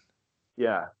seen.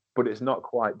 Yeah, but it's not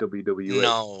quite WWE.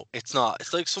 No, it's not.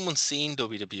 It's like someone seen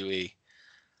WWE,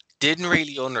 didn't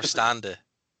really understand it,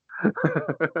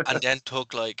 and then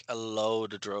took like a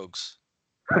load of drugs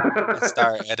and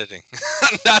started editing.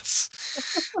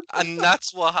 and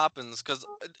that's what happens, because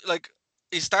like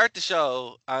you start the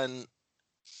show, and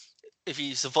if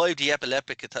you survive the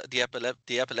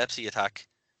epilepsy attack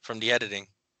from the editing,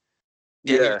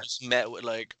 then you're just met with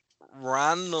like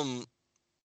random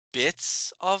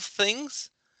bits of things.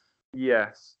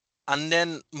 Yes. And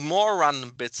then more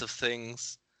random bits of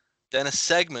things, then a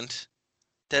segment,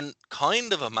 then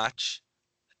kind of a match,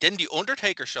 then the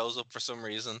Undertaker shows up for some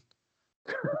reason.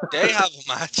 They have a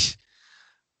match,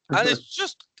 and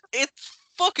it's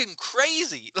fucking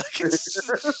crazy. Like it's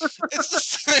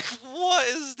just like, what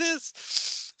is this?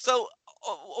 So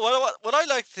what I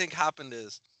like to think happened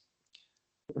is,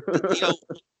 you know,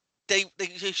 they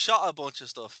shot a bunch of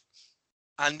stuff,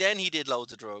 and then he did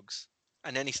loads of drugs,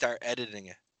 and then he started editing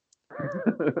it.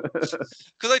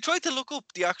 Because I tried to look up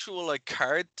the actual like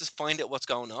card to find out what's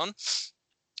going on,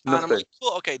 and I'm like,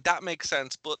 well, okay, that makes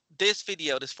sense. But this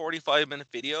video, this 45-minute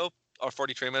video or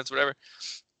 43 minutes, whatever,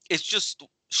 it's just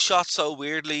shot so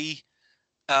weirdly.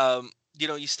 You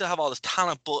know, you still have all this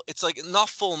talent, but it's like not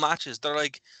full matches. They're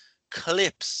like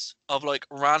clips of like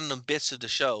random bits of the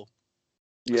show.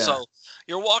 Yeah. So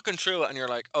you're walking through it and you're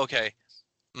like, okay,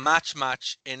 match,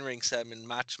 in-ring segment,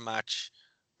 match,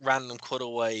 random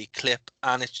cutaway clip,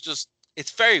 and it's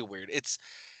very weird.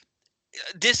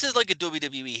 This is like a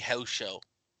WWE house show.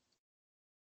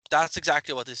 That's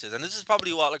exactly what this is, and this is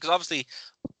probably what, because obviously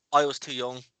I was too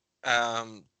young.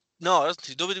 No,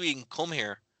 WWE didn't come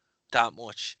here that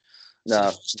much. So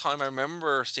the first time I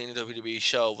remember seeing a WWE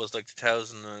show was like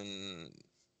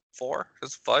 2004,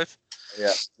 2005.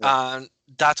 Yeah. And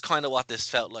that's kind of what this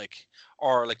felt like,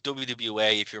 or like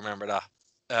WWA, if you remember that.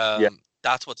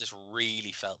 That's what this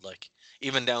really felt like,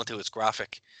 even down to its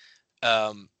graphic.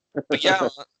 But yeah,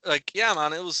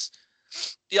 man, it was.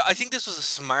 Yeah, I think this was a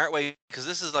smart way, because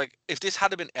this is like, if this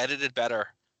had been edited better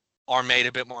or made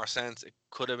a bit more sense, it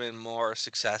could have been more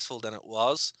successful than it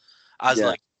was, as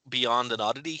like beyond an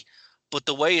oddity. But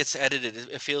the way it's edited,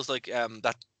 it feels like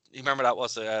that. You remember that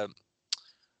was a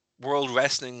World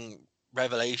Wrestling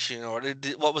Revelation, or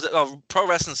what was it? Oh, Pro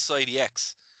Wrestling Society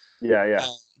X. Yeah.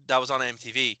 That was on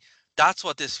MTV. That's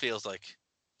what this feels like.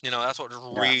 You know, that's what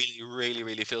it really, really,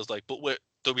 really feels like, but with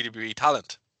WWE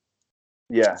talent.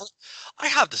 Yeah. I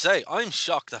have to say, I'm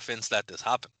shocked that Vince let this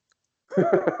happen.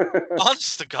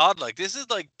 Honest to God, like this is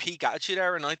like peak Attitude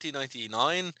Era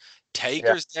 1999. Yeah,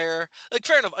 Taker's there. Like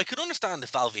fair enough, I could understand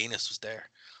if Val Venus was there,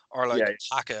 or like yeah.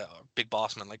 Taka or Big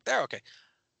Boss Man. Like they're okay,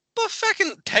 but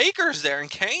fucking Taker's there and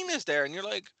Kane is there, and you're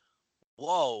like,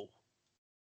 whoa,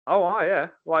 Yeah.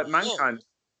 Like whoa, Mankind,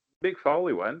 Big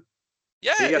Foley went.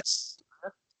 yeah, He it's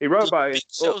he wrote the about Big it.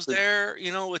 Up. Show's there.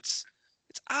 You know, it's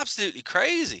absolutely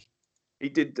crazy. He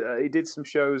did some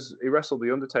shows. He wrestled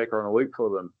the Undertaker on a loop for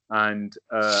them, and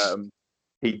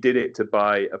he did it to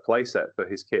buy a playset for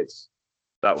his kids.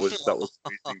 That was the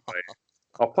reasoning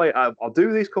behind it. I'll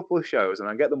do these couple of shows, and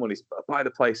I get the money to buy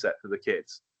the playset for the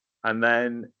kids. And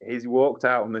then he walked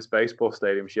out on this baseball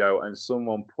stadium show, and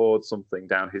someone poured something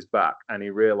down his back, and he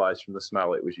realized from the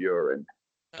smell it was urine.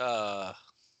 Uh,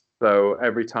 So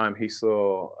every time he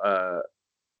saw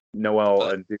Noel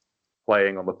but, and Duke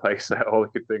playing on the playset, all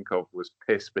he could think of was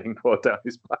piss being poured down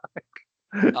his back.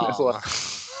 It's oh, like,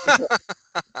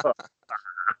 oh, but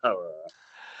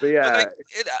but yeah, like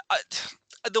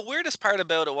the weirdest part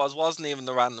about it wasn't even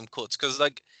the random cuts, because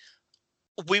like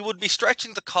we would be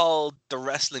stretching to call the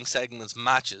wrestling segments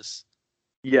matches.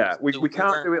 yeah, we So we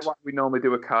can't do it weren't. like we normally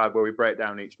do a card where we break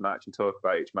down each match and talk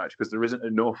about each match because there isn't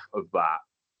enough of that.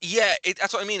 Yeah,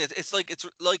 that's what I mean. It's like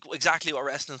exactly what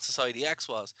Wrestling Society X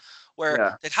was, where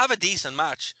Yeah, they'd have a decent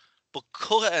match, but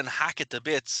cut it and hack it to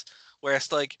bits. Where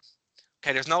it's like,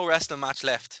 okay, there's no wrestling match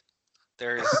left.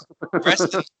 There's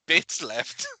wrestling bits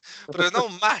left, but there's no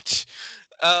match.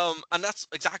 And that's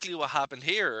exactly what happened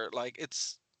here. Like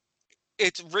it's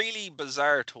really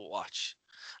bizarre to watch.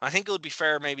 I think it would be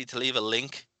fair maybe to leave a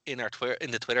link in our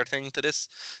the Twitter thing to this,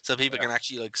 so people yeah, can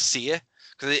actually like see it,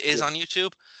 because it is yeah. on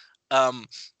YouTube. Um,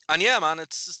 and yeah, man,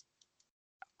 it's just,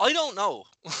 I don't know.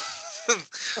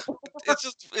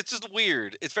 It's just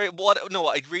weird. It's very what no,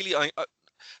 I really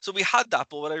so we had that,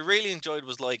 but what I really enjoyed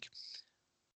was like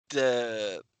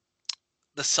the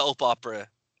soap opera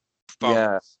Yeah,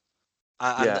 moments,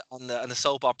 yeah, and the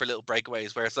soap opera little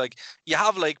breakaways, where it's like you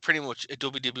have like pretty much a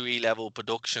WWE level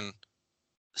production yeah.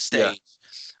 stage,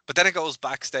 but then it goes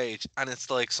backstage and it's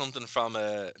like something from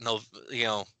a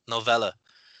novella.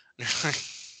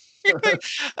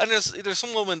 And there's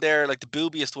some woman there, like the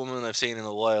boobiest woman I've seen in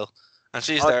a while, and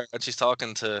she's I, there and she's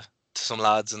talking to some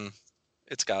lads, and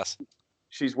it's gas.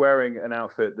 she's wearing an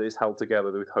outfit that is held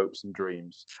together with hopes and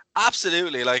dreams.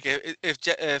 Absolutely, like if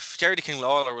Jerry the King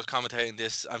Lawler was commentating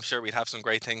this, I'm sure we'd have some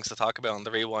great things to talk about on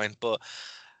the rewind. But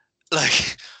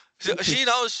like, she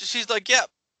knows, she's like, yeah,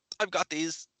 I've got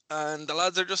these, and the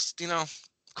lads are just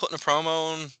cutting a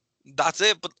promo and that's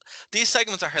it. But these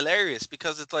segments are hilarious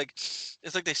because it's like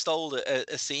they stole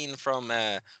a scene from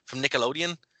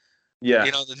Nickelodeon, Yeah,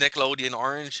 the Nickelodeon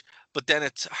orange, but then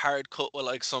it's hard cut with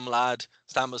like some lad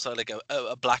stand beside like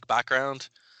a black background.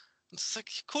 It's like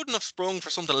you couldn't have sprung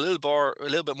for something a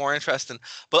little bit more interesting.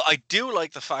 But I do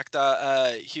like the fact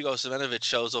that Hugo Savinovich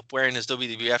shows up wearing his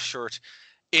WWF shirt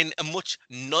in a much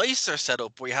nicer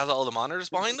setup where he has all the monitors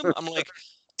behind him. I'm like,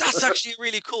 that's actually a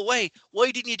really cool way. Why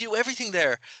didn't you do everything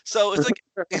there? So it's like,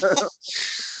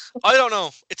 I don't know.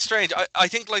 It's strange. I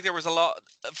think like there was a lot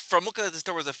from looking at this.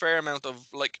 There was a fair amount of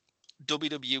like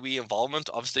WWE involvement,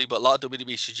 obviously, but a lot of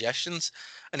WWE suggestions.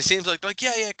 And it seems like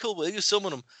yeah, cool. We'll use some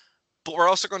of them, but we're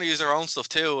also going to use our own stuff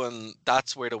too, and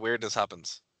that's where the weirdness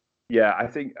happens. yeah. I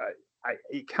think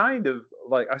it kind of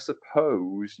like I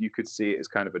suppose you could see it as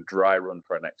kind of a dry run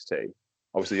for NXT.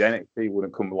 Obviously, NXT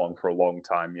wouldn't come along for a long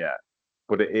time yet,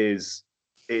 but it's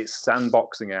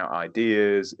sandboxing out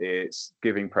ideas, it's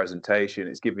giving presentation,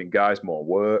 it's giving guys more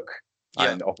work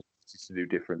Yeah. and opportunities to do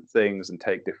different things and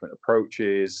take different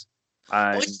approaches.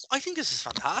 Well, And I think this is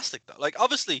fantastic though. Like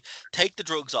obviously take the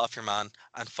drugs off your man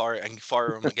and fire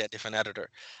him and get a different editor.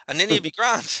 And then he'd be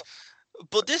grand.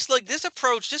 But this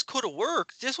approach, this could have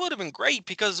worked. This would have been great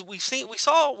because we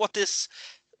saw what this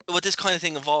kind of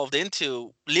thing evolved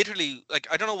into. Literally, like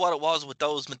I don't know what it was with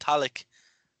those metallic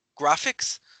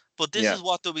graphics, but this yeah, is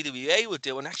what WWA would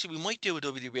do. And actually, we might do a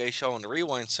WWA show on the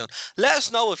Rewind soon. Let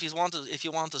us know if you want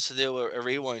us to do a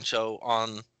Rewind show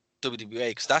on WWA,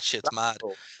 because that shit's mad.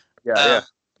 cool. Yeah, Um, yeah,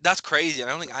 that's crazy. I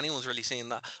don't think anyone's really seen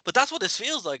that. But that's what this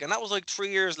feels like, and that was like 3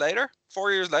 years later,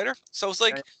 4 years later. So it's yeah,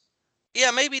 like,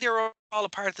 yeah, maybe they're all a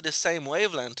part of the same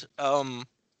wavelength.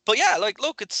 But yeah, like,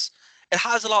 look, it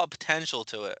has a lot of potential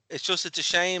to it. It's a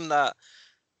shame that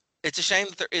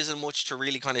there isn't much to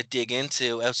really kind of dig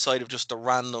into outside of just the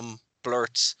random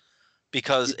blurts,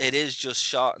 because it is just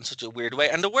shot in such a weird way.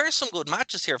 And there were some good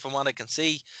matches here from what I can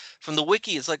see from the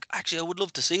wiki. It's like, actually, I would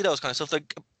love to see those kind of stuff.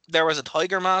 Like there was a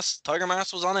Tiger Mask. Tiger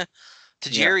Mask was on it.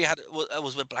 yeah. Tajiri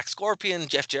was with Black Scorpion.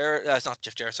 Jeff Jarrett, not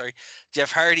Jeff Jarrett, sorry,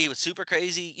 Jeff Hardy was super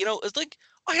crazy. It's like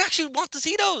I actually want to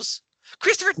see those.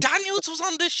 Christopher Daniels was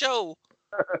on this show.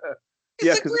 It's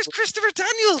Yeah, like, because where's Christopher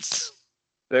Daniels?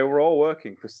 they were all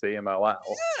working for CMLL,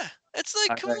 Yeah, it's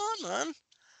like, and come on, man.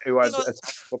 who You had know, a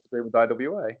top agreement with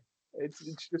IWA.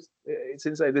 It's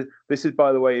insane. This is,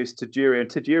 by the way, is Tajiri, and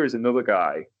Tajiri is another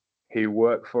guy who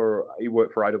worked for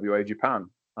IWA Japan.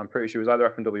 I'm pretty sure it was either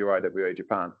FMW or IWA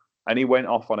Japan, and he went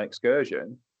off on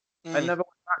excursion and mm. never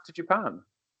went back to Japan.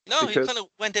 No, he Because kind of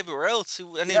went everywhere else.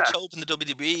 And he yeah, showed up in the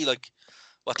WWE like,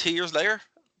 what, 2 years later?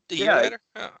 A year yeah, later?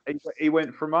 Yeah. he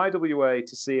went from IWA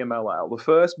to CMLL. The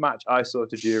first match I saw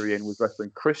Tajiri in was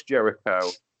wrestling Chris Jericho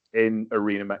in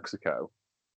Arena Mexico.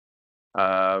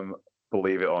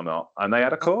 Believe it or not, and they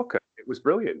had a corker. It was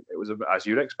brilliant. It was, as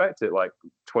you'd expect it, like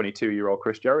 22-year-old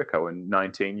Chris Jericho and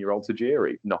 19-year-old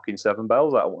Tajiri knocking 7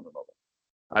 bells out of one another.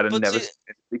 I'd have But never see,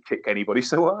 seen anybody kick anybody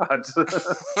so hard.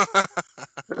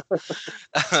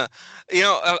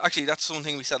 actually, that's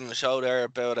something we said on the show there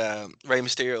about Rey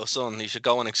Mysterio's son. He should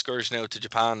go on excursion out to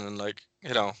Japan and, like,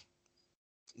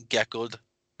 get good.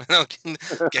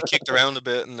 Get kicked around a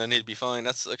bit, and then he'd be fine.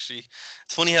 That's actually,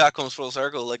 it's funny how that comes full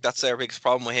circle. Like, that's their biggest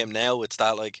problem with him now. It's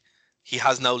that, like, he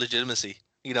has no legitimacy.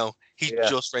 He's Yeah.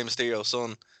 just Rey Mysterio's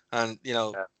son, and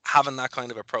Yeah. having that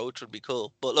kind of approach would be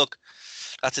cool. But look,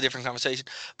 that's a different conversation.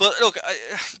 But look,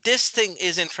 this thing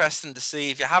is interesting to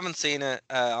see. If you haven't seen it,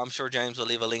 I'm sure James will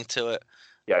leave a link to it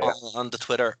Yeah, on the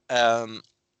Twitter.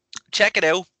 Check it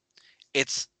out.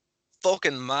 It's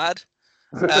fucking mad.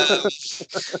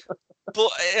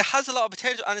 But it has a lot of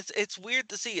potential, and it's weird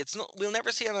to see. It's not. We'll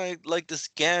never see anything like this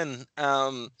again.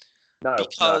 No,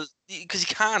 because you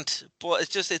can't. But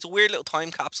it's a weird little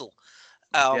time capsule.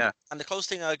 Yeah. And the closest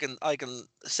thing I can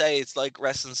say, it's like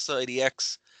Wrestling Society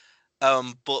X.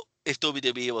 But if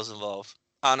WWE was involved,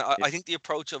 and I think the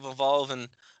approach of involving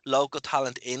local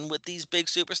talent in with these big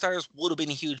superstars would have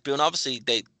been a huge boon. Obviously,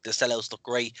 the sellouts look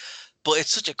great, but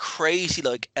it's such a crazy,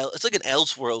 like, it's like an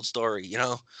Elseworld story,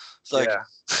 It's like,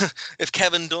 Yeah. if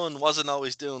Kevin Dunn wasn't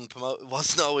always doing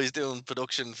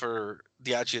production for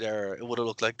the Attitude Era, it would have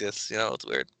looked like this. It's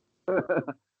weird.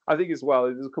 I think as well,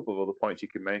 there's a couple of other points you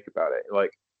can make about it.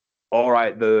 Like, all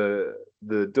right, the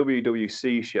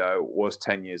WWC show was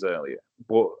 10 years earlier,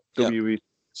 but WWE is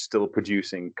still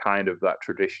producing kind of that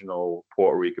traditional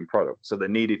Puerto Rican product, so they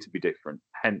needed to be different.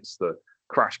 Hence the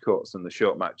crash cuts and the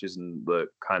short matches and the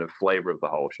kind of flavor of the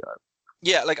whole show.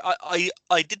 Yeah, like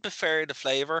I did prefer the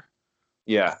flavor.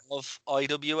 Yeah. Of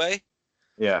IWA.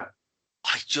 Yeah.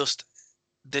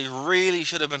 They really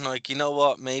should have been like, you know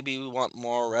what, maybe we want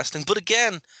more wrestling. But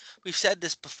again, we've said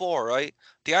this before, right?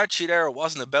 The Attitude Era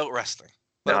wasn't about wrestling.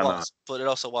 But it was. But it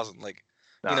also wasn't. Like,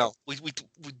 we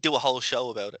do a whole show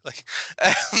about it. Like,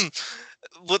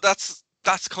 but that's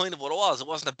kind of what it was. It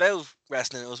wasn't about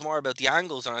wrestling. It was more about the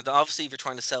angles. And obviously, if you're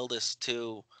trying to sell this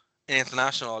to an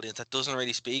international audience that doesn't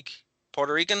really speak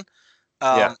Puerto Rican,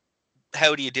 how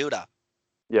do you do that?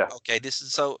 Yeah. Okay, this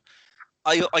is so.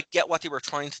 I get what they were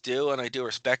trying to do, and I do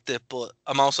respect it, but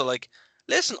I'm also like,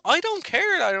 listen, I don't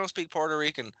care that I don't speak Puerto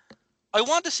Rican. I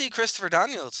want to see Christopher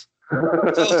Daniels.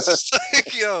 So it's just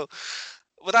like,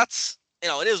 but that's,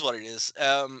 it is what it is.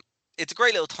 It's a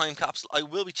great little time capsule. I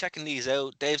will be checking these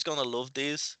out. Dave's gonna love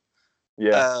these.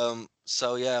 Yeah.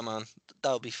 So yeah, man,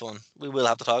 that'll be fun. We will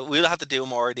have to talk. We'll have to do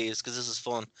more of these because this is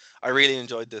fun. I really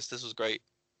enjoyed this. This was great.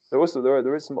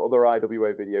 There is some other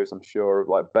IWA videos, I'm sure, of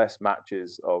like best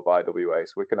matches of IWA,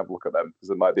 so we can have a look at them because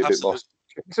there might be a bit more.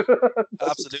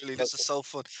 Absolutely, this is so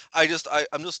fun. I'm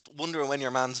just wondering when your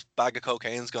man's bag of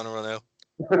cocaine is going to run out.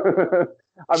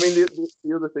 I mean,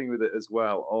 the other thing with it as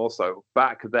well, also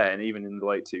back then, even in the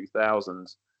late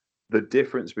 2000s, the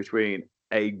difference between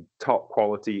a top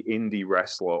quality indie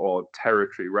wrestler or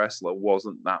territory wrestler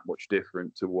wasn't that much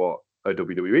different to what a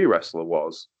WWE wrestler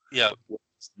was. Yeah.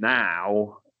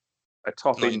 Now, a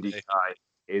top indie guy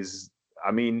is,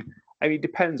 I mean, it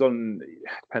depends on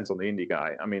the indie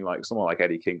guy. I mean, like someone like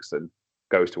Eddie Kingston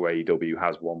goes to AEW,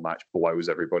 has one match, blows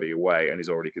everybody away, and is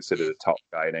already considered a top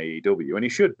guy in AEW, and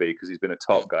he should be because he's been a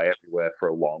top guy everywhere for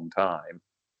a long time.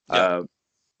 Yeah.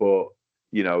 But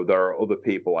there are other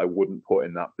people I wouldn't put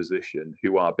in that position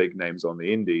who are big names on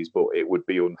the indies, but it would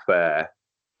be unfair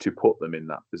to put them in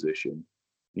that position.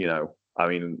 I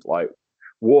mean, like,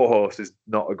 Warhorse is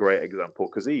not a great example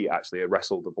because he actually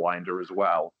wrestled a blinder as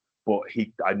well, but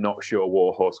I'm not sure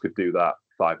Warhorse could do that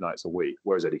 5 nights a week,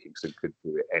 whereas Eddie Kingston could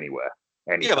do it anywhere,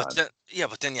 anytime. But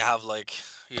then you have, like,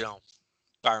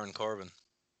 Baron Corbin.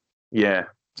 Yeah.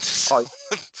 In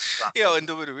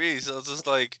WWE, so it's just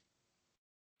like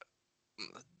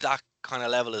that kind of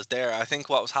level is there. I think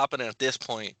what was happening at this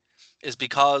point is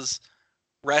because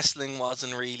wrestling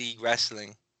wasn't really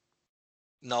wrestling.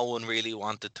 No one really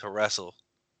wanted to wrestle.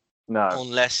 No.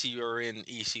 unless you're in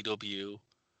ECW,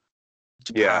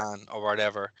 Yeah. Japan, or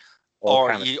whatever,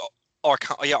 Or or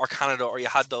Canada. or Canada, or you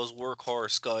had those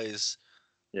workhorse guys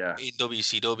Yeah. in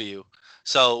WCW.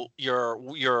 So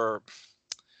your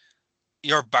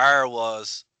bar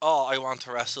was, oh, I want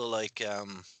to wrestle like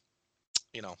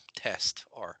Test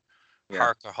or Yeah.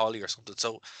 Parker Holly or something.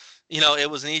 So, it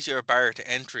was an easier bar to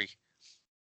entry.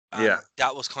 And Yeah.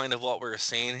 that was kind of what we were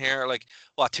seeing here. Like,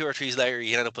 what, 2 or 3 years later,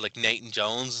 you ended up with like Nathan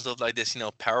Jones and stuff like this,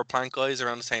 power plant guys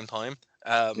around the same time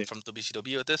Yeah. from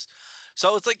WCW at this.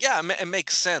 So it's like, yeah, it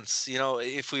makes sense.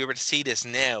 If we were to see this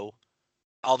now,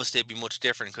 obviously it'd be much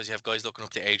different because you have guys looking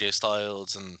up to AJ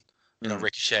Styles and,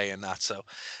 Ricochet and that. So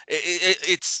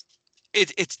it's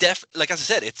like, as I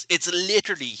said, it's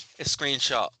literally a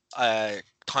screenshot,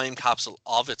 time capsule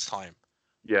of its time.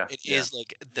 Yeah. It is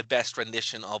like the best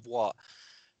rendition of what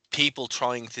people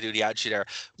trying to do the Attitude Era,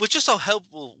 which is so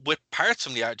helpful with parts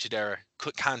from the Attitude Era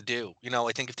can do.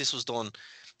 I think if this was done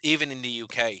even in the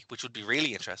UK, which would be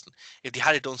really interesting, if they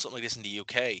had done something like this in the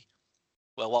UK,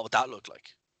 well, what would that look like?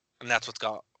 And that's what's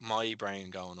got my brain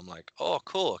going. I'm like, oh,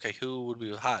 cool. Okay, who would we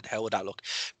have had? How would that look?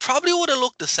 Probably would have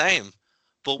looked the same,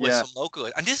 but with Yeah. some local.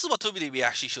 And this is what WWE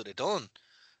actually should have done.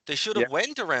 They should have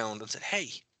went around and said,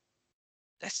 hey,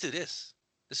 let's do this.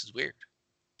 This is weird.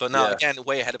 But no, again,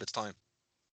 way ahead of its time.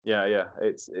 Yeah.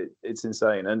 It's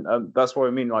insane, and that's what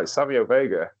I mean. Like, Savio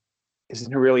Vega is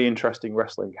a really interesting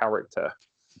wrestling character.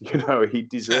 He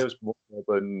deserves more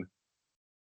than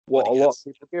what a lot of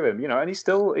people give him. And he's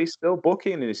still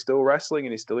booking, and he's still wrestling,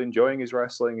 and he's still enjoying his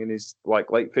wrestling, and he's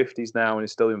like late 50s now, and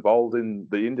he's still involved in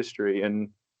the industry, and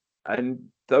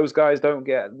those guys don't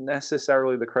get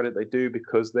necessarily the credit they do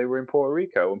because they were in Puerto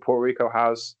Rico, and Puerto Rico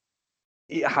has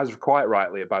quite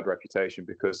rightly a bad reputation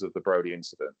because of the Brody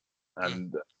incident,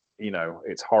 and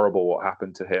it's horrible what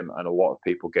happened to him, and a lot of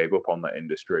people gave up on that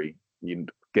industry.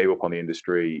 Gave up on the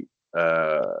industry.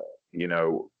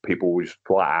 People just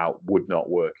flat out would not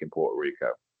work in Puerto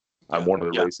Rico. And one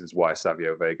of the reasons why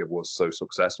Savio Vega was so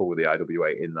successful with the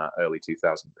IWA in that early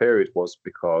 2000 period was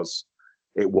because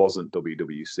it wasn't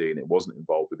WWC, and it wasn't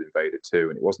involved with Invader 2,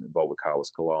 and it wasn't involved with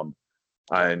Carlos Colon.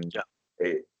 And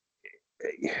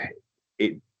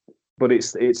but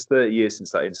it's 30 years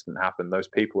since that incident happened. Those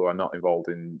people who are not involved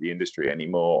in the industry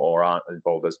anymore, or aren't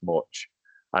involved as much,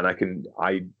 and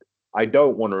I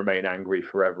don't want to remain angry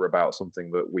forever about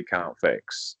something that we can't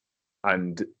fix.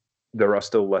 And there are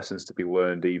still lessons to be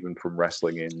learned, even from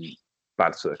wrestling in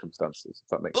bad circumstances, if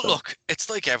that makes sense. But look, it's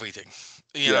like everything.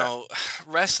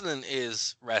 Wrestling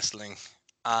is wrestling,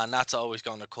 and that's always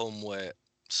going to come with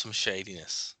some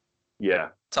shadiness. Yeah.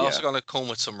 It's also going to come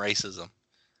with some racism.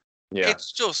 Yeah.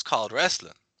 It's just called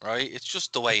wrestling, right? It's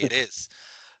just the way it is.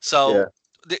 So,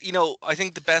 I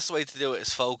think the best way to do it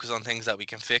is focus on things that we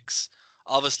can fix.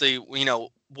 Obviously, one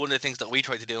of the things that we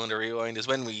try to do in the Rewind is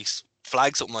when we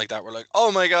flag something like that, we're like,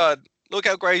 oh my God, look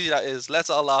how crazy that is. Let's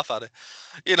all laugh at it,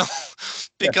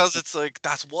 because it's like,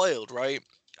 that's wild, right?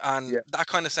 And that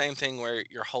kind of same thing where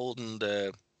you're holding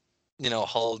that.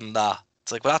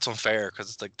 It's like, well, that's unfair because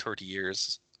it's like 30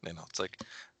 years. It's like,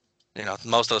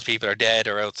 most of those people are dead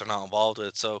or else they're not involved with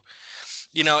it. So,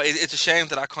 it's a shame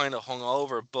that kind of hung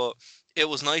over, but it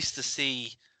was nice to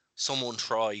see someone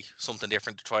try something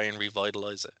different to try and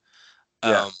revitalize it.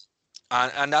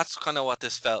 And that's kind of what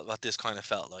this kind of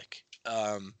felt like.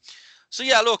 So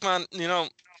yeah, look, man,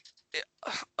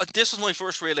 this was my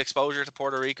first real exposure to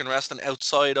Puerto Rican wrestling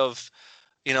outside of,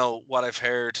 what I've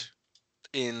heard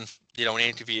in, an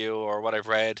interview or what I've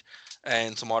read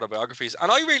and some autobiographies.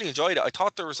 And I really enjoyed it. I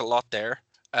thought there was a lot there.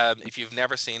 If you've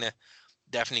never seen it,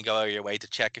 definitely go out of your way to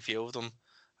check a few of them.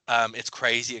 It's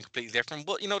crazy and completely different,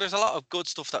 but there's a lot of good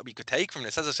stuff that we could take from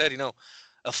this. As I said,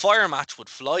 a fire match would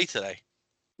fly today.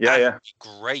 Yeah.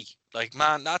 Great. Like,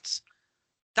 man, that's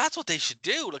what they should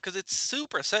do, because it's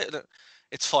super safe.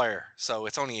 It's fire, so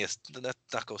it's only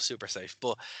that goes super safe,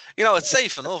 but it's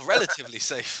safe enough, relatively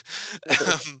safe.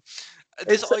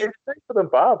 It's safer than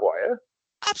barbed wire.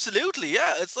 Absolutely,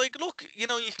 yeah. It's like, look, you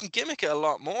can gimmick it a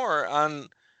lot more, and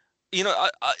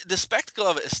the spectacle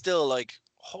of it is still like,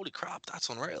 holy crap, that's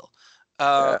unreal.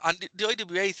 And the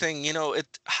IWA thing,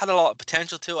 it had a lot of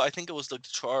potential to it. I think it was like the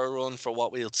trial run for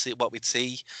what we'd see.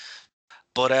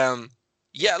 But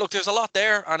yeah, look, there's a lot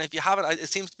there, and if you haven't, it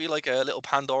seems to be like a little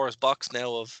Pandora's box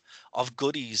now of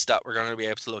goodies that we're going to be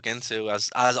able to look into as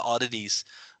oddities.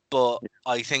 But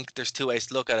I think there's two ways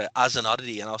to look at it: as an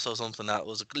oddity, and also something that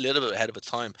was a little bit ahead of its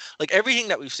time. Like, everything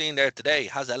that we've seen there today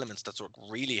has elements that's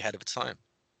really ahead of its time.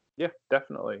 Yeah,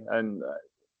 definitely. And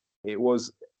it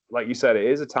was, like you said, it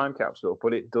is a time capsule,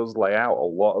 but it does lay out a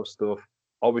lot of stuff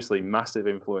obviously massive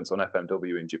influence on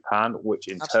FMW in Japan, which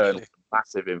in turn Absolutely.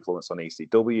 massive influence on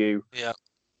ECW. Yeah.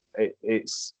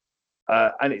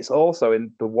 And it's also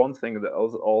in the one thing that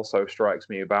also strikes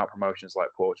me about promotions like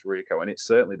Puerto Rico, and it's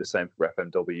certainly the same for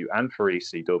FMW and for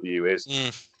ECW, is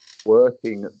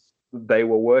working. They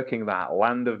were working that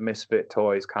land of misfit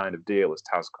toys kind of deal, as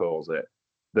Taz calls it.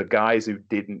 The guys who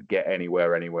didn't get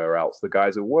anywhere else, the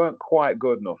guys who weren't quite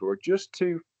good enough, who were just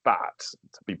too fat,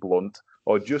 to be blunt,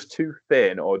 or just too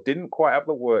thin, or didn't quite have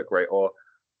the work rate, or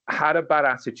had a bad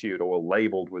attitude, or were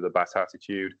labeled with a bad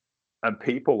attitude. And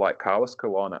people like Carlos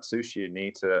Colon, Atsushi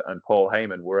Onita, and Paul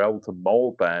Heyman were able to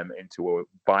mold them into a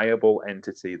viable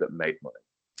entity that made money.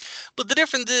 But the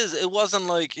difference is, it wasn't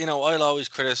like, I'll always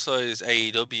criticize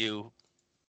AEW.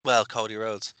 Well, Cody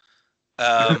Rhodes.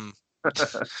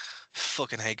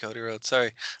 Fucking hate Cody Rhodes.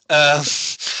 Sorry.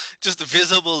 Just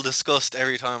visible disgust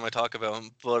every time I talk about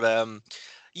him. But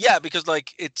yeah, because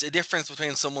like it's a difference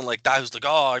between someone like that who's like,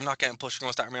 oh, I'm not getting pushed, I'm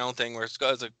gonna start my own thing. Whereas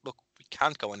guys like, look, we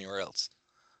can't go anywhere else.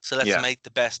 So let's make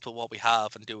the best of what we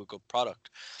have and do a good product.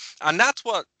 And that's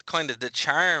what kind of the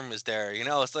charm is there.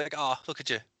 It's like, oh, look at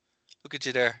you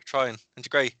there trying. It's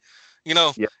great.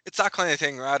 It's that kind of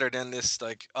thing rather than this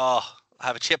like, oh, I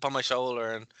have a chip on my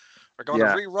shoulder and we're going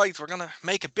to rewrite. We're going to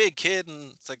make a big kid,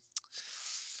 and it's like,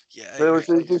 yeah. This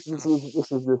is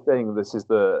the thing. This is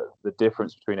the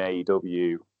difference between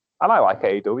AEW, and I like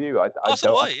AEW. I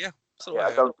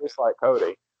don't dislike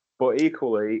Cody, but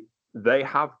equally they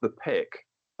have the pick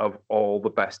of all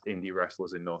the best indie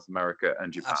wrestlers in North America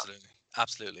and Japan.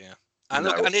 Absolutely, yeah. And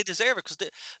look, and they deserve it because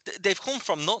they've come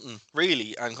from nothing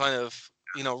really, and kind of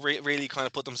really kind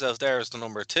of put themselves there as the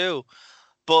number two.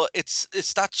 But it's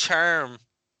that charm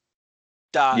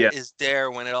that is there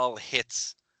when it all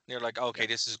hits. And you're like, okay,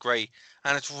 this is great,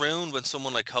 and it's ruined when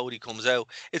someone like Cody comes out.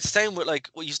 It's the same with like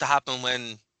what used to happen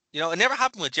when it never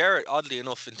happened with Jarrett, oddly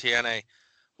enough, in TNA,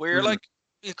 where you're like,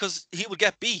 because he would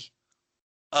get beat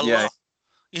a lot,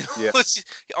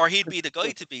 or he'd be the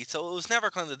guy to beat. So it was never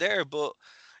kind of there, but.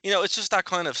 It's just that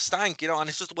kind of stank, and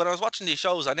it's just when I was watching these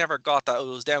shows, I never got that it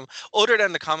was them, other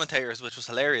than the commentators, which was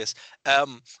hilarious. No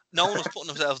one was putting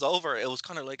themselves over. It was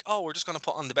kind of like, oh, we're just going to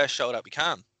put on the best show that we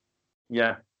can.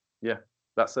 Yeah,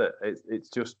 that's it. It's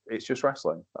just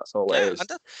wrestling. That's all it is.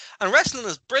 And wrestling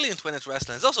is brilliant when it's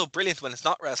wrestling. It's also brilliant when it's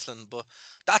not wrestling, but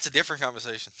that's a different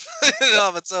conversation in and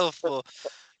of itself. But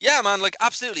yeah, man, like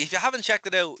absolutely. If you haven't checked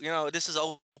it out, this is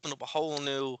opened up a whole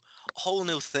new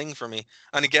thing for me.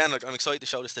 And again, like I'm excited to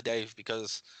show this to Dave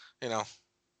because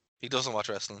he doesn't watch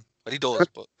wrestling, but he does,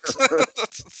 but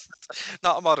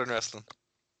not modern wrestling.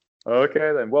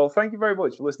 Okay then. Well, thank you very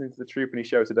much for listening to the True Penny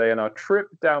Show today and our trip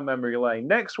down memory lane.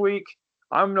 Next week,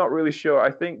 I'm not really sure. I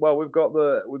think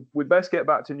we'd best get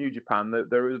back to New Japan.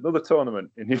 There is another tournament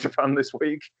in New Japan this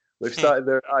week. They've started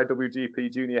their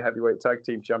IWGP Junior Heavyweight Tag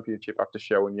Team Championship after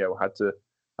Show and Yo had to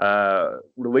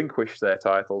relinquish their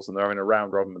titles, and they're having a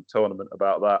round robin tournament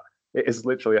about that. It is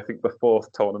literally, I think, the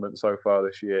fourth tournament so far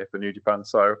this year for New Japan.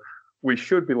 So we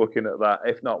should be looking at that.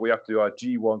 If not, we have to do our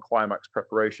G1 Climax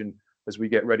preparation as we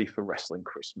get ready for Wrestling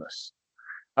Christmas.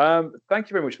 Thank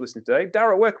you very much for listening today.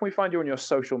 Dara, where can we find you on your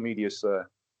social media, sir?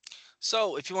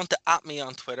 So if you want to at me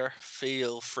on Twitter,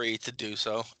 feel free to do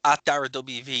so. At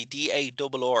DaraWV,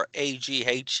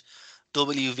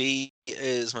 DARRAGHWV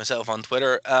is myself on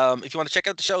Twitter. If you want to check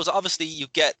out the shows, obviously you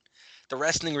get the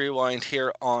Wrestling Rewind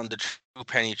here on the True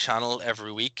Penny channel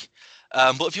every week.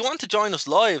 But if you want to join us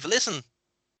live, listen,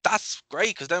 that's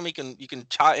great because then you can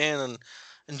chat in and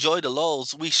enjoy the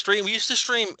lulls. We used to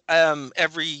stream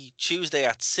every Tuesday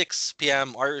at 6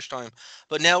 p.m. Irish time,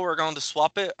 but now we're going to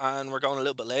swap it and we're going a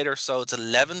little bit later, so it's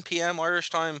 11 p.m. Irish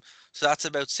time, so that's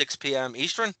about 6 p.m.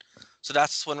 Eastern. So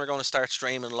that's when we're going to start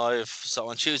streaming live. So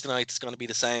on Tuesday night it's going to be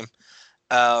the same,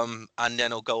 and then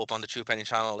it'll go up on the True Penny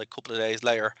channel like a couple of days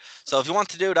later. So if you want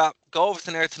to do that, go over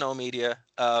to Nerd to Know Media.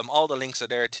 All the links are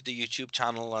there to the YouTube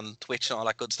channel and Twitch and all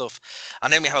that good stuff.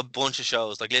 And then we have a bunch of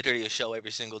shows, like literally a show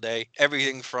every single day.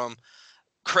 Everything from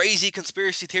crazy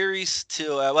conspiracy theories to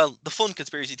the fun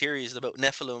conspiracy theories about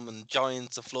Nephilim and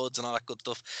giants and floods and all that good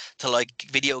stuff, to like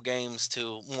video games,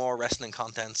 to more wrestling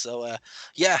content. So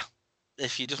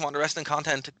if you just want the wrestling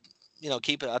content,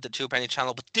 keep it at the True Penny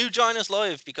channel. But do join us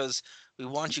live because we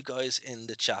want you guys in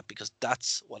the chat, because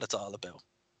that's what it's all about.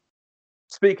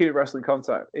 Speaking of wrestling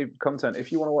content,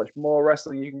 if you want to watch more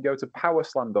wrestling, you can go to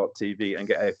powerslam.tv and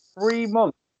get a free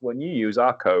month when you use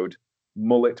our code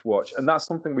MulletWatch. And that's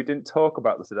something we didn't talk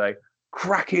about today.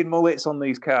 Cracking mullets on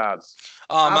these cards.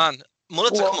 Oh, man.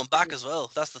 Mullets are coming back as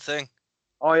well. That's the thing.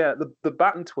 Oh, yeah. The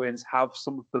Batten twins have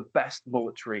some of the best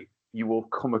mulletry you will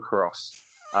come across.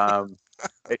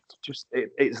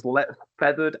 It's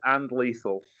feathered and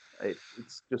lethal.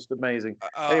 It's just amazing.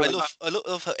 Anyway, I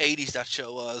love how 80s that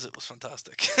show was. It was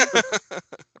fantastic.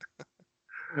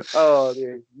 Oh,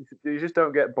 you just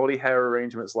don't get body hair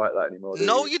arrangements like that anymore.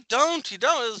 No, you don't. You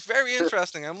don't. It was very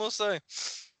interesting, I must say.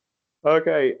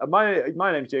 Okay, my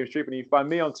name's James Troopany. You can find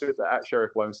me on Twitter at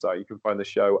Sheriff Lone Star. You can find the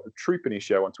show Troopany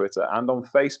Show on Twitter and on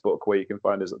Facebook, where you can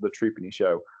find us at the Troopany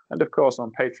Show, and of course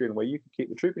on Patreon, where you can keep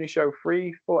the Troopany Show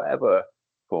free forever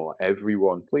for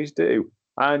everyone. Please do,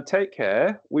 and take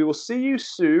care. We will see you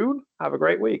soon. Have a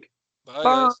great week.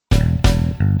 Bye.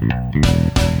 Guys.